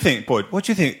What do you think, Boyd? What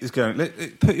do you think is going...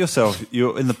 Put yourself...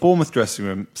 You're in the Bournemouth dressing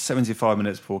room 75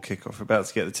 minutes before kickoff, about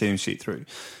to get the team sheet through.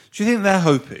 Do you think they're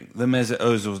hoping that Mesut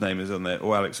Ozil's name is on there,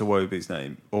 or Alex Iwobi's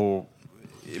name, or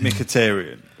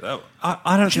Mkhitaryan?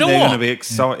 I don't think they're going to be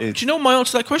excited. Do you know my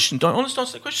answer to that question? Honest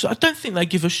answer to that question? I don't think they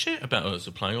give a shit about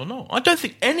Ozil playing or not. I don't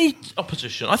think any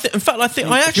opposition... I actually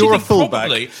if you're a fullback,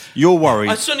 probably... You're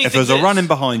worried if there's a running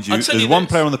behind you, there's one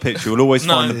player on the pitch who will always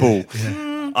find the ball.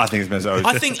 Yeah. I think it's Mesut Ozil.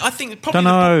 I think probably... Don't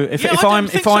know.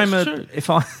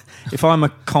 If I'm a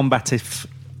combative...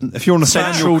 If you're on a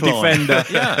central defender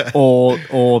or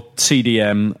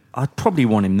CDM, I'd probably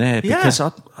want him there because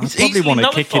I'd probably want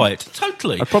to kick him.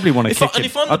 Totally. I'd probably want to kick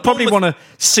him. I'd probably want to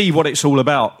see what it's all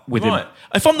about with him.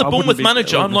 If I'm the Bournemouth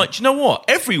manager, I'm like, do you know what?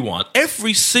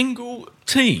 Every single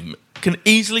team can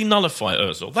easily nullify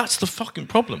Ozil. That's the fucking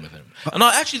problem with him. And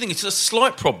I actually think it's a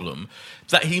slight problem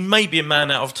that he may be a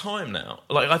man out of time now.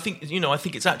 I think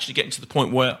it's actually getting to the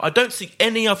point where I don't see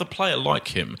any other player like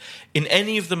him in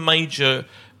any of the major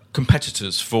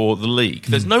competitors for the league.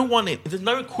 There's no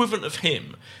equivalent of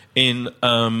him in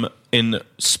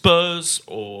Spurs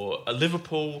or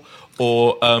Liverpool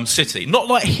or City. Not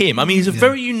like him. I mean, he's a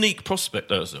very unique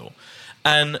prospect, Ozil,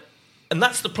 and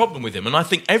that's the problem with him. And I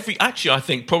think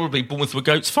probably Bournemouth would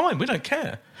go, it's fine, we don't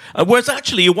care. Whereas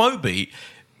actually Iwobi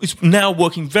is now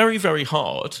working very, very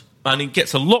hard. And he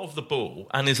gets a lot of the ball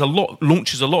and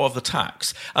launches a lot of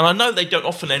attacks. And I know they don't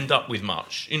often end up with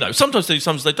much. Sometimes they do,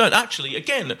 sometimes they don't. Actually,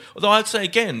 although I'd say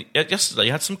yesterday he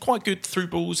had some quite good through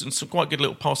balls and some quite good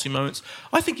little passing moments.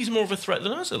 I think he's more of a threat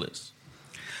than Ozil is.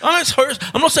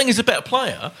 I'm not saying he's a better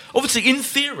player. Obviously, in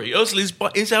theory,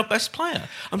 Ozil is our best player.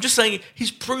 I'm just saying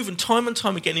he's proven time and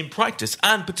time again in practice,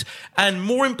 and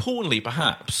more importantly,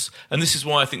 perhaps, and this is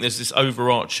why I think there's this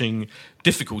overarching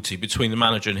difficulty between the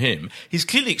manager and him. He's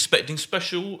clearly expecting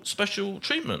special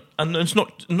treatment, and is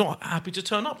not happy to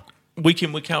turn up week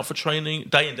in, week out for training,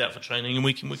 day in, day out for training, and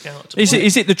week in, week out. Is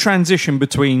it the transition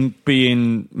between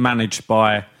being managed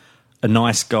by a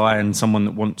nice guy and someone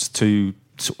that wants to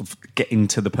sort of get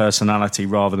into the personality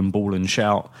rather than ball and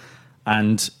shout,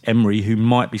 and Emery, who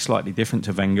might be slightly different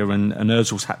to Wenger, and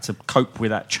Ozil's had to cope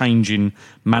with that change in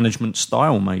management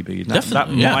style, maybe?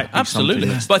 Definitely, that might be absolutely.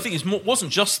 something. But I think it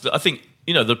wasn't just that. I think,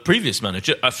 the previous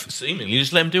manager seemingly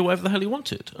just let him do whatever the hell he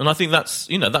wanted. And I think that's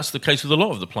the case with a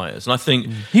lot of the players. And I think...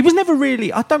 He was never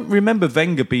really... I don't remember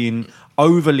Wenger being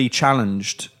overly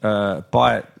challenged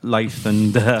by Leith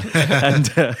and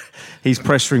his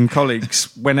press room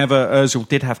colleagues whenever Ozil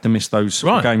did have to miss those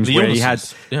games where he had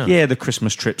the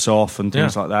Christmas trips off and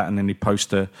things like that, and then he'd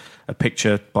post a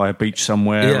picture by a beach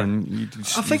somewhere. And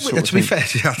I think, to be fair,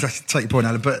 I take your point,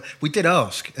 Alan, but we did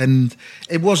ask, and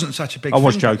it wasn't such a big thing. I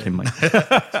was joking, mate.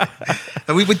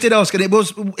 we did ask, and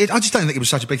I just don't think it was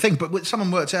such a big thing, but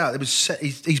someone worked out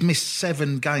he's missed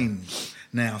 7 games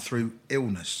now through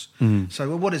illness.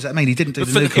 So what does that mean? He didn't do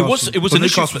the Newcastle.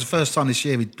 Newcastle was the first time this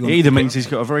year. It either means he's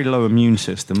got a very low immune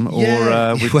system, or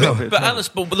but Alice.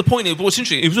 But the point is, what's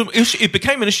interesting, it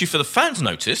became an issue for the fans.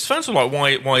 Noticed fans were like,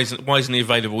 why isn't he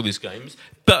available all these games?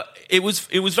 But it was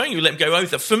Wenger who let him go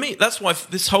over. For me, that's why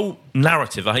this whole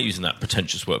narrative. I hate using that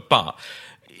pretentious word, but.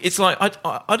 It's like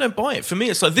I don't buy it. For me,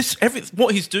 it's like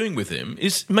what he's doing with him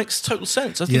makes total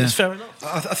sense. I think it's fair enough.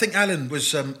 I think Alan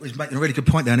was making a really good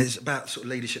point there, and it's about sort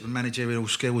of leadership and managerial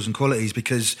skills and qualities.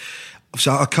 Because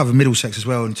obviously I cover Middlesex as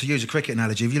well, and to use a cricket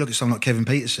analogy, if you look at someone like Kevin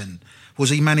Peterson, was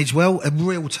he managed well? A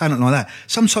real talent like that.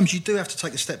 Sometimes you do have to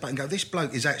take a step back and go, this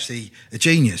bloke is actually a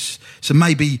genius. So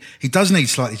maybe he does need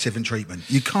slightly different treatment.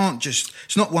 You can't just...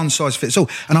 It's not one size fits all.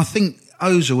 And I think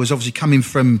Ozil was obviously coming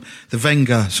from the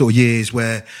Wenger sort of years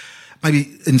where...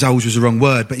 Maybe indulge was the wrong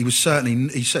word, but he certainly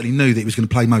knew that he was going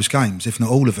to play most games, if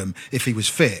not all of them, if he was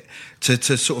fit. To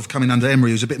sort of come in under Emery,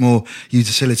 he was a bit more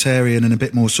utilitarian and a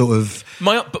bit more sort of.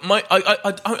 I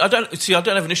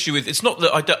don't have an issue with. It's not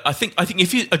that I think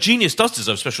if a genius does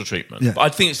deserve special treatment, but I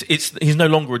think he's no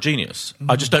longer a genius.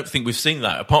 I just don't think we've seen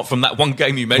that apart from that one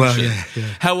game you mentioned. Well,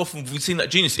 How often have we seen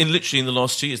that genius in the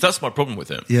last 2 years? That's my problem with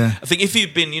him. Yeah. I think if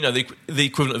he'd been the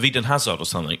equivalent of Eden Hazard or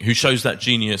something, who shows that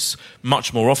genius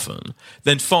much more often,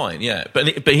 then fine, yeah. But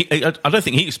I don't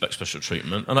think he expects special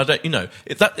treatment, and I don't.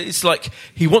 It's like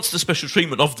he wants the special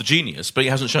treatment of the genius, but he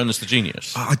hasn't shown us the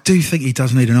genius. I do think he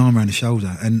does need an arm around his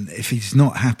shoulder, and if he's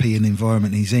not happy in the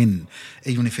environment he's in,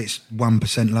 even if it's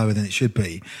 1% lower than it should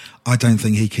be, I don't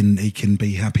think he can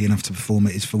be happy enough to perform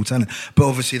at his full talent. But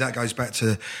obviously that goes back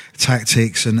to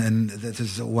tactics and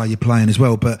the way you're playing as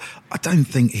well. But I don't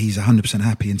think he's 100%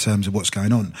 happy in terms of what's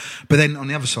going on. But then on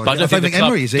the other side, I don't think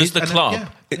Emery is.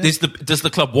 Does the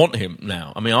club want him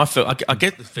now? I mean, I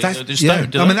get the thing.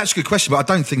 I mean, that's a good question, but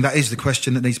I don't think that is the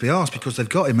question that needs to be asked, because they've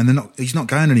got him and he's not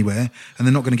going anywhere, and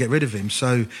they're not going to get rid of him.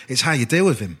 So it's how you deal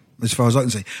with him, as far as I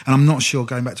can see. And I'm not sure,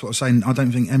 going back to what I was saying, I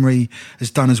don't think Emery has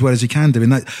done as well as he can do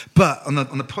in that. But on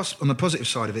the positive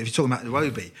side of it, if you're talking about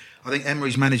Iwobi, I think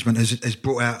Emery's management has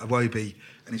brought out Iwobi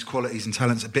and his qualities and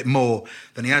talents a bit more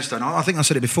than he has done. I think I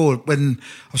said it before, when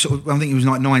I think he was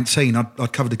like 19, I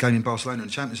covered a game in Barcelona in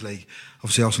the Champions League.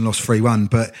 Obviously Arsenal lost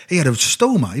 3-1, but he had a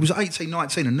stormer. He was 18,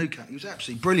 19 in Newcastle. He was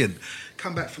absolutely brilliant.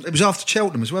 Come back from, it was after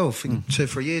Cheltenham as well, I think 2 or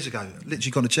 3 years ago. Literally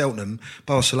gone to Cheltenham,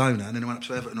 Barcelona, and then I went up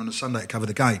to Everton on a Sunday to cover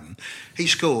the game. He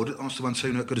scored, Arsenal won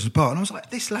 2-0 at Goodison Park, and I was like,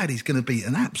 this lad is going to be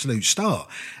an absolute star.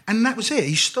 And that was it.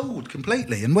 He stalled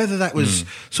completely. And whether that was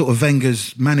sort of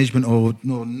Wenger's management or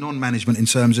non-management in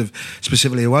terms of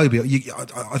specifically Iwobi,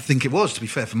 I think it was, to be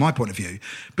fair, from my point of view.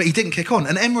 But he didn't kick on.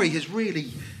 And Emery has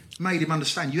really made him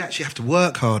understand you actually have to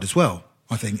work hard as well,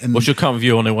 I think. And what's your current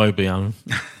view on Iwobi, Alan?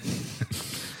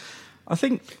 I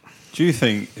think... Do you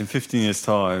think in 15 years'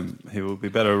 time he will be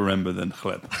better remembered than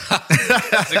Hleb?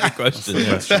 That's a good question.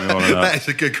 That is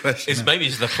a good question. Maybe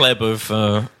it's the Hleb of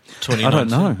 2019. I don't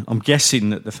know. I'm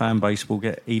guessing that the fan base will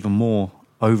get even more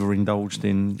overindulged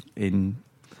in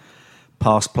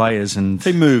past players, and if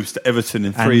he moves to Everton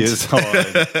in 3 years' time,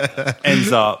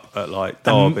 ends up at like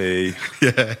Derby.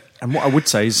 And what I would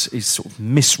say is sort of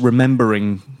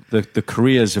misremembering the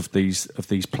careers of these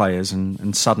players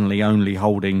and suddenly only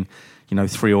holding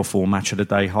 3 or 4 match of the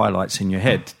day highlights in your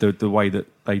head, the way that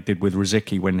they did with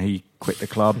Rosicky when he quit the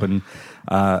club, and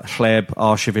Hleb,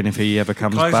 Arshavin if he ever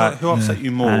comes back. Who upset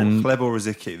you more, Hleb or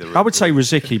Rosicky? I would say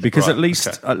Rosicky, because at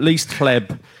least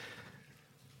Hleb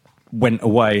went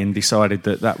away and decided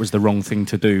that was the wrong thing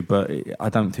to do. But I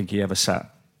don't think he ever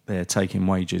sat there taking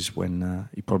wages when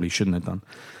he probably shouldn't have done.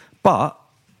 But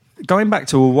going back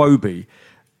to Iwobi,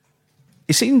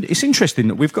 it's interesting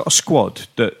that we've got a squad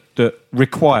that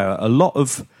require a lot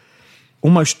of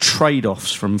almost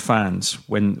trade-offs from fans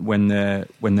when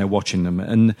they're watching them,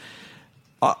 and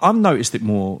I've noticed it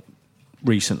more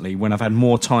recently when I've had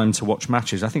more time to watch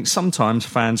matches. I think sometimes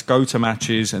fans go to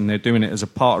matches and they're doing it as a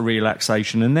part of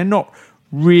relaxation, and they're not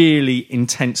really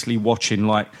intensely watching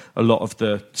like a lot of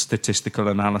the statistical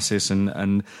analysis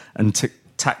and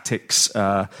tactics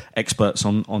experts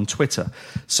on Twitter.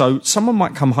 So someone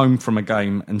might come home from a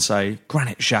game and say,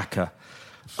 Granit Xhaka,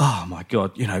 oh my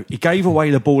God, he gave away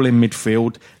the ball in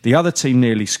midfield, the other team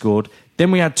nearly scored,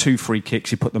 then we had 2 free kicks,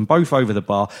 he put them both over the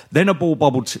bar, then a ball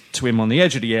bobbled to him on the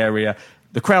edge of the area,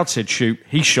 the crowd said shoot,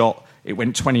 he shot, it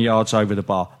went 20 yards over the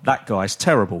bar. That guy's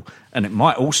terrible. And it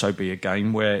might also be a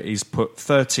game where he's put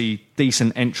 30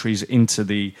 decent entries into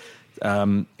the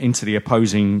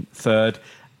opposing third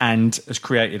and has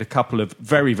created a couple of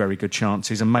very, very good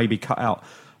chances and maybe cut out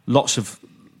lots of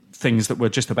things that were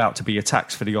just about to be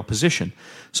attacks for the opposition.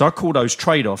 So I call those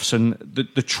trade-offs, and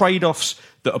the trade-offs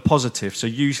that are positives are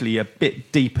usually a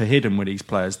bit deeper hidden with these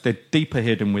players. They're deeper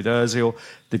hidden with Ozil,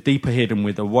 they're deeper hidden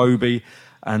with Iwobi,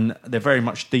 and they're very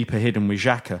much deeper hidden with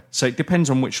Xhaka. So it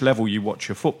depends on which level you watch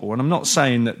your football. And I'm not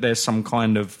saying that there's some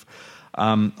kind of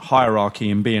hierarchy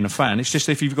in being a fan. It's just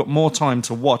if you've got more time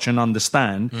to watch and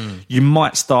understand, you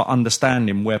might start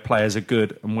understanding where players are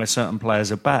good and where certain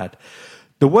players are bad.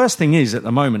 The worst thing is at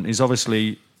the moment is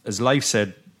obviously, as Leif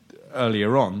said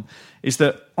earlier on, is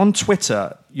that on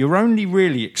Twitter you're only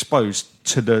really exposed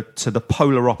to the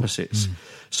polar opposites.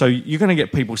 So you're going to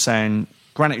get people saying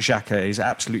Granit Xhaka is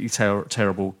absolutely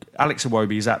terrible, Alex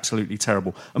Iwobi is absolutely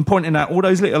terrible, and pointing out all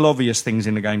those little obvious things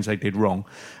in the games they did wrong.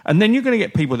 And then you're going to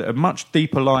get people that are much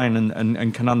deeper lying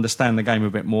and can understand the game a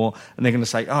bit more, and they're going to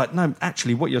say, oh, no,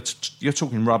 actually, what you're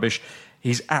talking rubbish,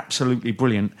 he's absolutely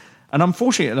brilliant. And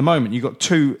unfortunately, at the moment, you've got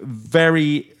 2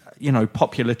 very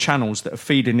popular channels that are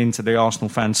feeding into the Arsenal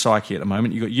fan psyche at the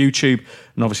moment. You've got YouTube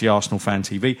and obviously Arsenal Fan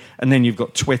TV. And then you've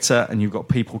got Twitter and you've got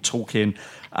people talking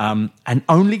and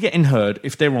only getting heard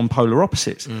if they're on polar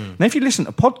opposites. Now, if you listen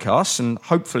to podcasts, and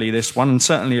hopefully this one and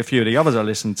certainly a few of the others I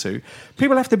listen to,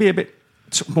 people have to be a bit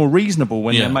more reasonable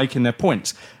when they're making their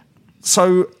points.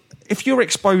 So if you're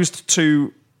exposed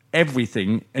to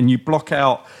everything and you block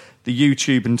out the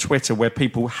YouTube and Twitter where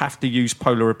people have to use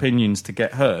polar opinions to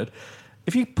get heard,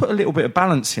 if you put a little bit of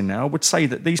balance in there, I would say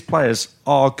that these players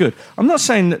are good. I'm not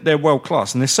saying that they're world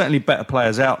class, and there's certainly better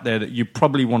players out there that you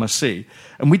probably want to see.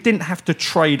 And we didn't have to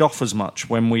trade off as much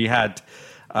when we had,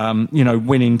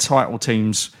 winning title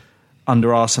teams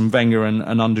under Arsene Wenger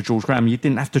and under George Graham. You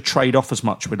didn't have to trade off as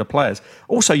much with the players.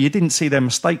 Also, you didn't see their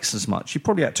mistakes as much. You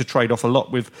probably had to trade off a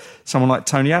lot with someone like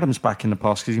Tony Adams back in the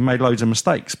past because he made loads of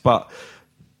mistakes. But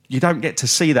you don't get to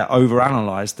see that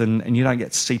over-analysed, and you don't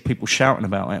get to see people shouting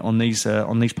about it on these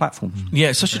platforms. Yeah,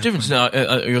 it's such a difference. Now,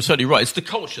 you're certainly right. It's the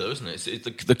culture, isn't it?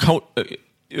 It's the culture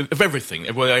of everything.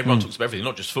 Everyone talks about everything,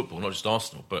 not just football, not just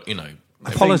Arsenal, but,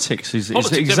 Politics is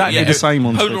exactly the same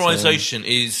on Twitter. Polarisation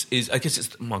is I guess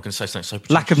it's, I'm going to say something so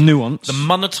pretentious. Lack of nuance. The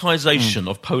monetisation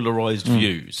of polarised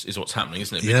views is what's happening,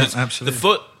 isn't it? Because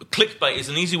absolutely. Clickbait is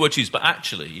an easy word to use, but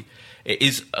actually it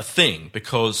is a thing,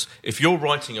 because if you're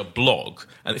writing a blog,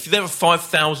 and if there are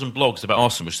 5,000 blogs about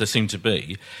Arsenal, which there seem to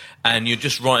be, and you're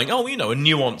just writing, a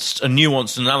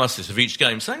nuanced analysis of each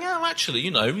game, saying, actually,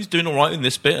 he's doing all right in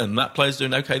this bit, and that player's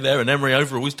doing okay there, and Emery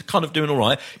overall is kind of doing all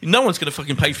right. No one's going to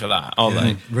fucking pay for that, are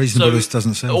they? Reasonableness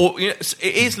doesn't sell. It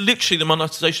is literally the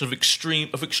monetisation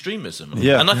of extremism.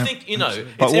 Yeah. And I think,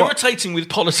 it's irritating with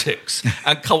politics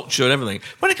and culture and everything.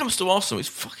 When it comes to Arsenal, it's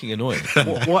fucking annoying.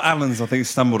 What Alan's, I think,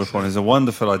 stumbled upon is a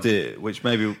wonderful idea, which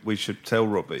maybe we should tell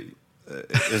Robbie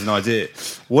as an idea.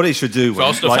 What he should do for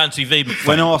Arsenal Fan TV,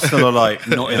 when Arsenal are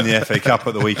not in the FA Cup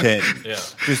at the weekend,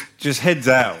 just head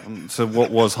down to what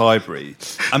was Highbury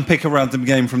and pick a random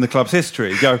game from the club's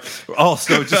history. Go,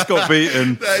 Arsenal just got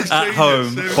beaten at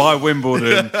home by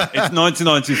Wimbledon. It's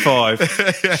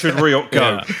 1995. Should Riot go?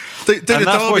 Yeah. And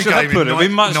that's what should happen. It'll be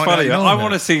much funnier. I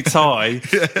want to see Ty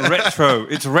retro.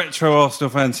 It's retro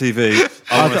Arsenal Fan TV.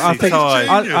 I think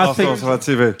Arsenal Fan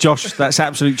TV. Josh, that's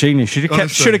absolute genius. Should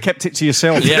have kept it to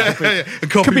yourself. Yeah.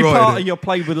 Could be part of your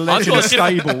Play with a Legend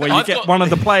stable where you get one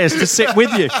of the players to sit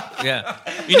with you. Yeah.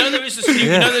 There's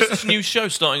this new show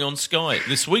starting on Sky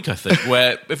this week, I think,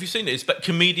 where, have you seen it? It's about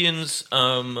comedians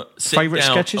sitting down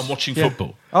sketches? and watching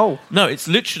football. Oh. No, it's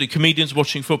literally comedians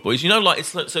watching football. It's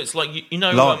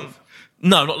live.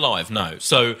 No, not live. No.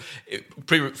 So,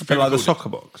 like the soccer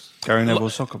box, Gary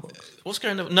Neville's soccer box. What's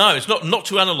going on? No, it's not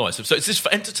to analyse them. So it's just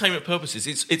for entertainment purposes.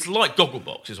 It's like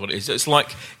Gogglebox is what it is.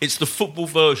 It's the football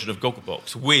version of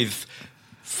Gogglebox with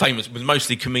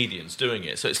mostly comedians doing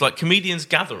it. So it's like comedians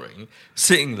gathering,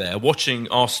 sitting there, watching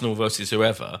Arsenal versus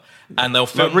whoever, and they'll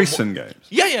film recent games.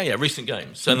 Yeah, recent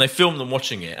games. And they film them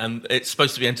watching it, and it's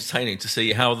supposed to be entertaining to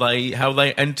see how they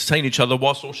entertain each other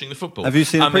whilst watching the football. Have you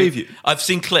seen a preview? I've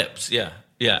seen clips. Yeah.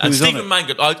 Yeah, and Stephen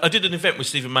Mangan, I did an event with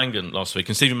Stephen Mangan last week,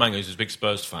 and Stephen Mangan is a big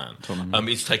Spurs fan.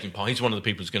 He's taking part. He's one of the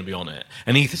people who's going to be on it,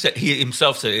 and he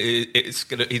himself said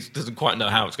he doesn't quite know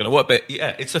how it's going to work, but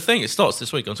yeah, it's a thing. It starts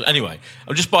this week. Anyway,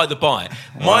 I'm just by the by.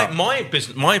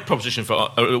 My proposition for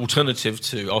alternative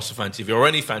to Arsenal Fan TV or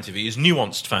any Fan TV is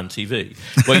nuanced Fan TV,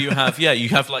 where you have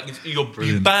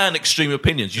you ban extreme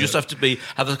opinions. You just have to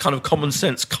have a kind of common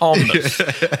sense calmness.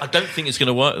 I don't think it's going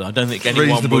to work. I don't think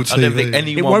anyone would. I don't think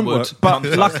anyone would.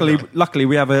 But luckily,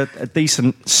 we have a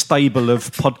decent stable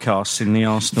of podcasts in the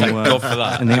Arsenal. Thank God for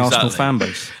that. In the Arsenal fan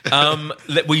base.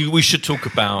 We should talk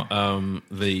about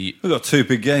we've got 2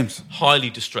 big games. Highly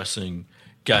distressing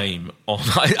game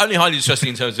only highly distressing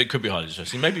in terms of it could be highly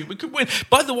distressing. Maybe we could win.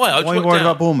 By the way, why are you worried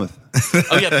about Bournemouth?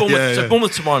 Oh yeah, Bournemouth. Yeah. So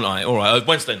Bournemouth tomorrow night. All right,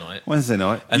 Wednesday night.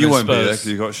 And you won't be there because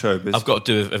you've got showbiz. I've got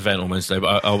to do an event on Wednesday,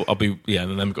 but I'll be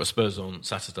and then we've got Spurs on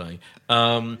Saturday.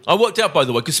 I worked out, by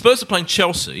the way, because Spurs are playing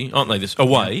Chelsea, aren't they? This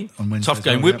away, tough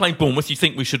game. We're playing Bournemouth. You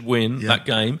think we should win that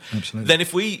game? Absolutely. Then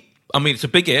it's a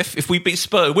big if we beat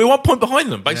Spurs, we're 1 point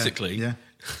behind them, basically. Yeah.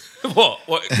 What?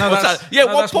 What's that?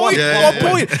 Yeah, 1 point. 1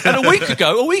 point. And a week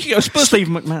ago, Spurs, Steve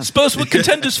McMahon. Spurs were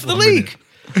contenders for the league.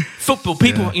 Football,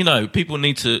 people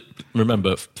need to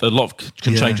remember a lot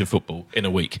can change in football in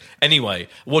a week. Anyway,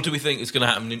 what do we think is going to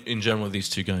happen in general with these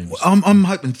 2 games? Well, I'm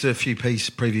hoping to do a few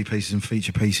preview pieces and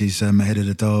feature pieces ahead of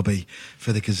the derby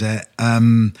for the Gazette.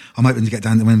 I'm hoping to get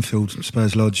down to Enfield,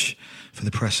 Spurs Lodge, for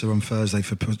the presser on Thursday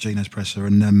for Gino's presser.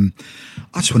 And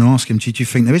I just want to ask him, do you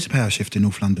think there is a power shift in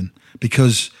North London?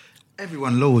 Because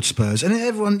everyone lauds Spurs, and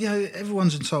everyone's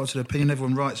entitled to their opinion.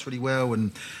 Everyone writes really well,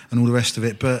 and all the rest of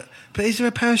it. But is there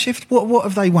a power shift? What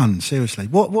have they won? Seriously,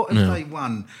 what have they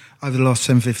won over the last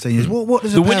 10-15 years? What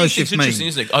does a power shift mean?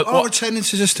 Isn't it? Our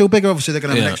attendances are still bigger. Obviously, they're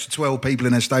going to have an extra 12 people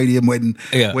in their stadium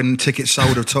when tickets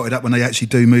sold are totted up when they actually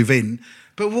do move in.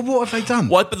 But what have they done?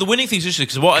 But the winning thing is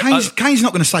interesting because Kane's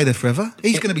not going to stay there forever.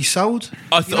 He's going to be sold.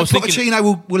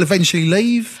 Pochettino will eventually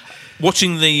leave.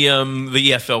 Watching the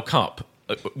EFL Cup.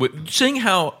 Seeing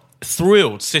how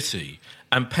thrilled City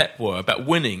and Pep were about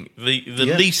winning the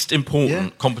least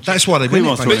important competition. That's why they win. He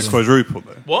wants to win the quadruple,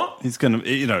 though. What? He's going to,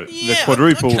 the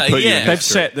quadruple. They've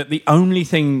said that the only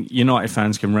thing United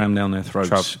fans can ram down their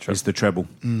throats is the treble.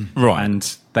 Right.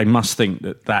 And they must think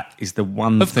that is the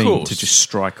one thing to just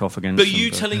strike off against them. But you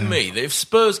telling me that if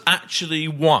Spurs actually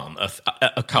won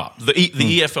a cup, the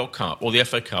EFL Cup or the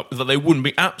FA Cup, that they wouldn't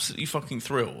be absolutely fucking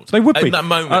thrilled? They would be. In that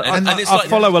moment. I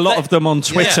follow a lot of them on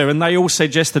Twitter, and they all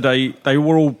said yesterday they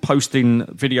were all posting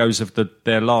videos of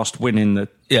their last win in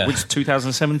which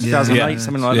 2007, 2008,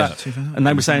 something like that. And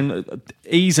they were saying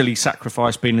easily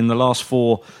sacrificed being in the last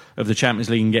 4 of the Champions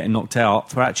League and getting knocked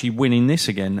out for actually winning this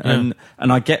again. And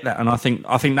I get that, and I think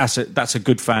that's a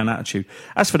good fan attitude.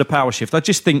 As for the power shift, I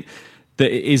just think that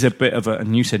it is a bit of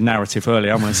and you said narrative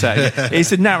earlier, I'm going to say,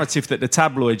 it's a narrative that the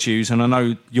tabloids use, and I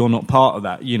know you're not part of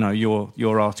that. You know,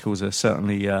 your articles are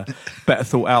certainly better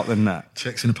thought out than that.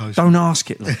 Checks in the post. Don't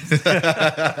ask it, Lee.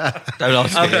 Don't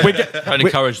ask it. Don't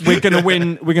encourage them. We're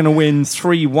going to win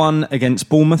 3-1 against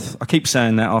Bournemouth. I keep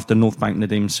saying that after North Bank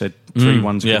Nadim said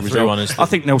 3-1's a good result. I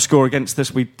think they'll score against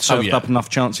us. We served up enough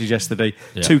chances yesterday.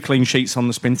 2 clean sheets on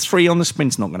the spin. 3 on the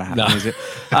spin's not going to happen, is it?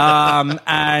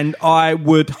 And I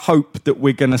would hope that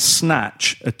we're going to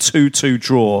snatch a 2-2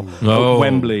 draw at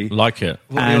Wembley. Like it.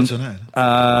 What are the odds on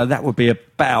that? That would be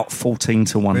about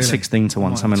 14-1, really?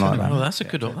 16-1, something like that. Oh, that's a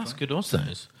good odds,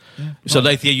 those. Yeah. So,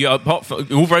 apart from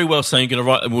all very well saying you're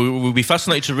going to write, we'll be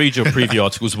fascinated to read your preview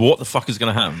articles. What the fuck is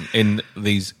going to happen in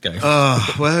these games? Well,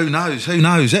 who knows?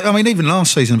 I mean, even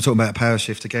last season, I'm talking about power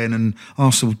shift again, and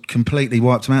Arsenal completely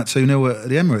wiped them out 2-0 at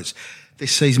the Emirates.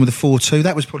 This season with a 4-2,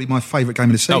 that was probably my favourite game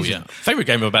of the season. Oh yeah, favourite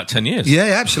game of about 10 years. Yeah,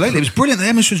 absolutely. It was brilliant. The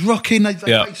Emirates was rocking. They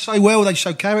played so well. They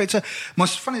showed character.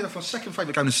 Funny enough, my second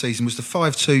favourite game of the season was the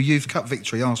 5-2 Youth Cup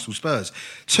victory, Arsenal Spurs.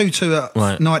 2-2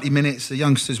 at 90 minutes. The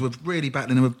youngsters were really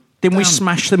battling. They were Didn't we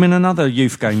smash them in another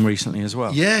youth game recently as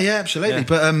well? Yeah, absolutely. Yeah.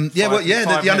 But the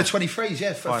 5-0. under 23s,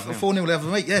 4-0 the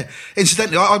other week. Yeah.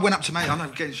 Incidentally, I went up to I know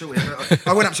we're getting short here, but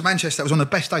I went up to Manchester. That was one of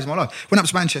the best days of my life. Went up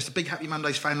to Manchester, big Happy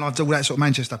Mondays fan live, all that sort of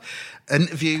Manchester stuff.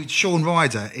 Interviewed Sean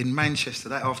Ryder in Manchester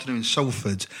that afternoon in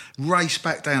Salford. Raced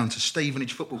back down to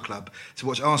Stevenage Football Club to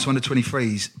watch Arsenal under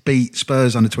 23s beat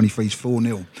Spurs under 23s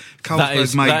 4-0. That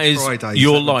is Fridays.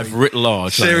 Your life writ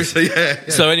large. Seriously, yeah.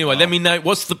 So anyway, let me know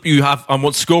what's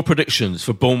score predictions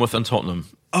for Bournemouth and Tottenham.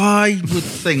 I would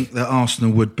think that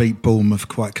Arsenal would beat Bournemouth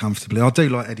quite comfortably. I do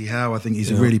like Eddie Howe. I think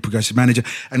he's a really progressive manager.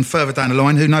 And further down the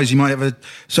line, who knows? He might have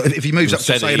if he moves up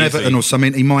to say an Everton or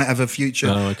something, he might have a future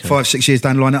 5-6 years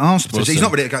down the line at Arsenal. He's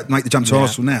not ready to make the jump to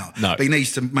Arsenal now. No. But he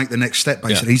needs to make the next step.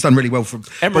 Basically, he's done really well for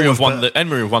Emery. Have won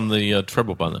the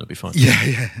treble by then. It'll be fine.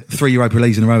 Yeah. 3 Europa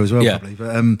Leagues in a row as well. Probably.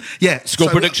 But score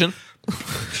prediction.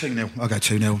 2-0. I'll go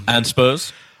 2-0. And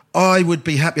Spurs. I would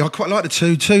be happy. I quite like the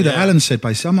 2-2 that Alan said,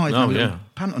 basically. I might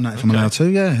punt on that if I'm allowed to.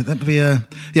 Yeah, that'd be a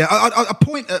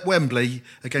point at Wembley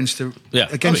against to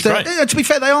be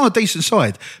fair, they are a decent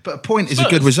side, but a point is a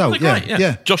good result.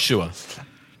 Yeah. Joshua.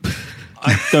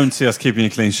 I don't see us keeping a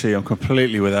clean sheet. I'm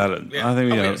completely with Alan. Yeah. I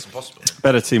think it's impossible.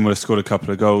 Better team would have scored a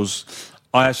couple of goals.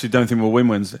 I actually don't think we'll win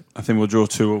Wednesday. I think we'll draw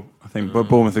 2. I think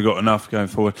Bournemouth have got enough going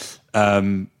forward. I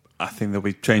think there'll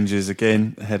be changes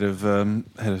again ahead of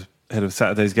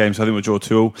Saturday's game, so I think we'll draw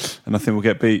 2-2, and I think we'll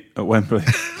get beat at Wembley.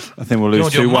 I think we'll lose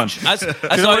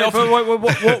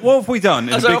 2-1. What have we done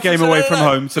in a big game away from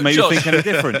home to make you think any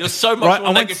different? You're so much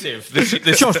more negative this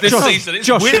season. It's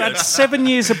Josh, we've had 7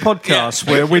 years of podcasts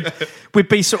where we'd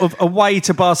be sort of away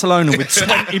to Barcelona with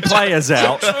 20 players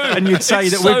out, and you'd say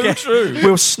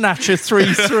we'll snatch a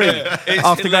 3-3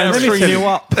 after going 3-0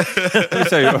 up. Let me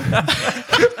tell you,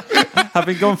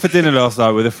 having gone for dinner last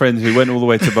night with a friend who went all the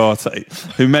way to Barty,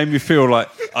 who made me feel like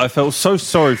I felt so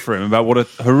sorry for him about what a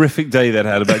horrific day they'd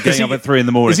had about getting up at 3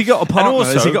 a.m. Has he got a partner?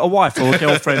 Has he got a wife or a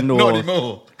girlfriend? Not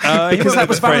anymore. Because that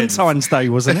was Valentine's Day,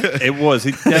 wasn't it? It was.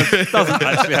 He doesn't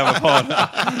actually have a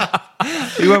partner.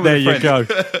 He went with there you go.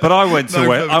 But I went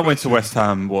to West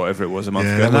Ham, whatever it was, a month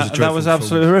ago. That was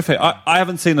absolutely horrific. I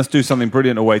haven't seen us do something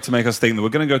brilliant away to make us think that we're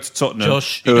going to go to Tottenham.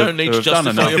 Josh, you don't need to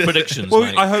justify your predictions, well,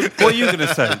 mate. I hope. What are you going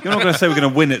to say? You're not going to say we're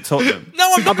going to win at Tottenham.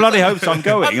 No, I'm not. I bloody hope so. I'm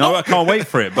going. I can't wait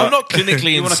for it. But I'm not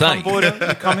clinically you insane. Want to come, Boyd?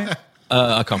 You coming?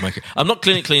 I can't make it. I'm not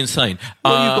clinically insane.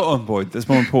 What have you got on, Boyd? That's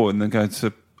more important than going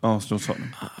to Arsenal,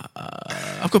 Tottenham.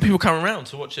 I've got people coming around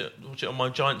to watch it on my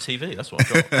giant TV. That's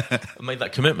what I've got. I made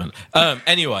that commitment.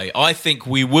 Anyway, I think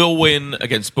we will win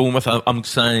against Bournemouth. I'm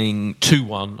saying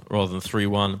 2-1 rather than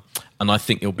 3-1, and I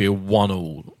think it'll be a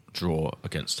 1-1 draw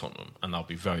against Tottenham, and I'll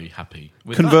be very happy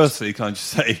with Conversely, can't you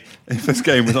say, if this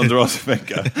game was under Arsene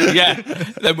Wenger?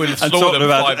 Then we'd have and Tottenham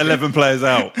had 11 players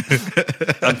out,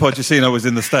 and Pochettino was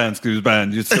in the stands because he was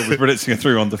banned, you'd still be predicting a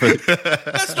 3-1 defeat.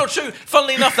 That's not true.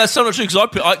 Funnily enough, that's so not true,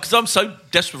 because I'm so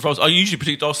desperate for us. I usually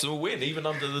predict Arsenal will win, even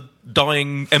under the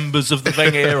dying embers of the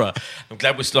Wenger era. I'm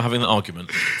glad we're still having that argument.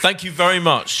 Thank you very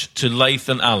much to Laith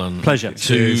and Alan. Pleasure.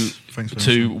 To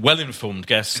well-informed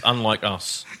guests, unlike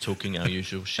us, talking our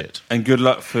usual shit. And good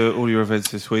luck for all your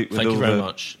events this week. Thank you very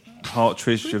much.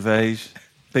 Hartridge, Gervais.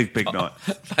 Big night.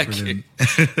 Thank you.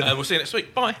 We'll see you next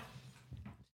week. Bye.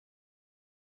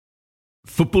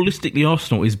 Footballistically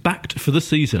Arsenal is backed for the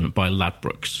season by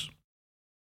Ladbrokes.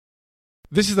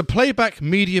 This is a Playback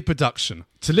Media production.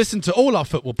 To listen to all our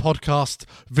football podcasts,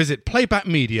 visit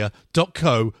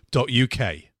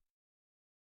playbackmedia.co.uk.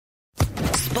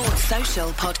 Sports Social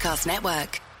Podcast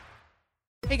Network.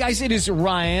 Hey guys, it is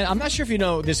Ryan. I'm not sure if you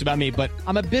know this about me, but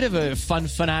I'm a bit of a fun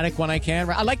fanatic when I can.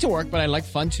 I like to work, but I like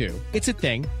fun too. It's a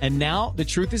thing. And now the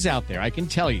truth is out there. I can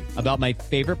tell you about my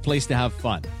favorite place to have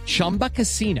fun. Chumba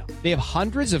Casino. They have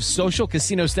hundreds of social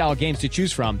casino style games to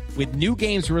choose from with new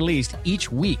games released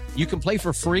each week. You can play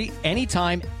for free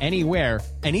anytime, anywhere.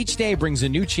 And each day brings a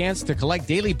new chance to collect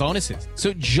daily bonuses.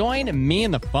 So join me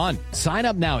in the fun. Sign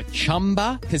up now at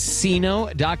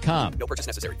ChumbaCasino.com. No purchase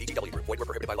necessary. VGW Group. Void where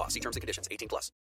prohibited by law. See terms and conditions. 18+.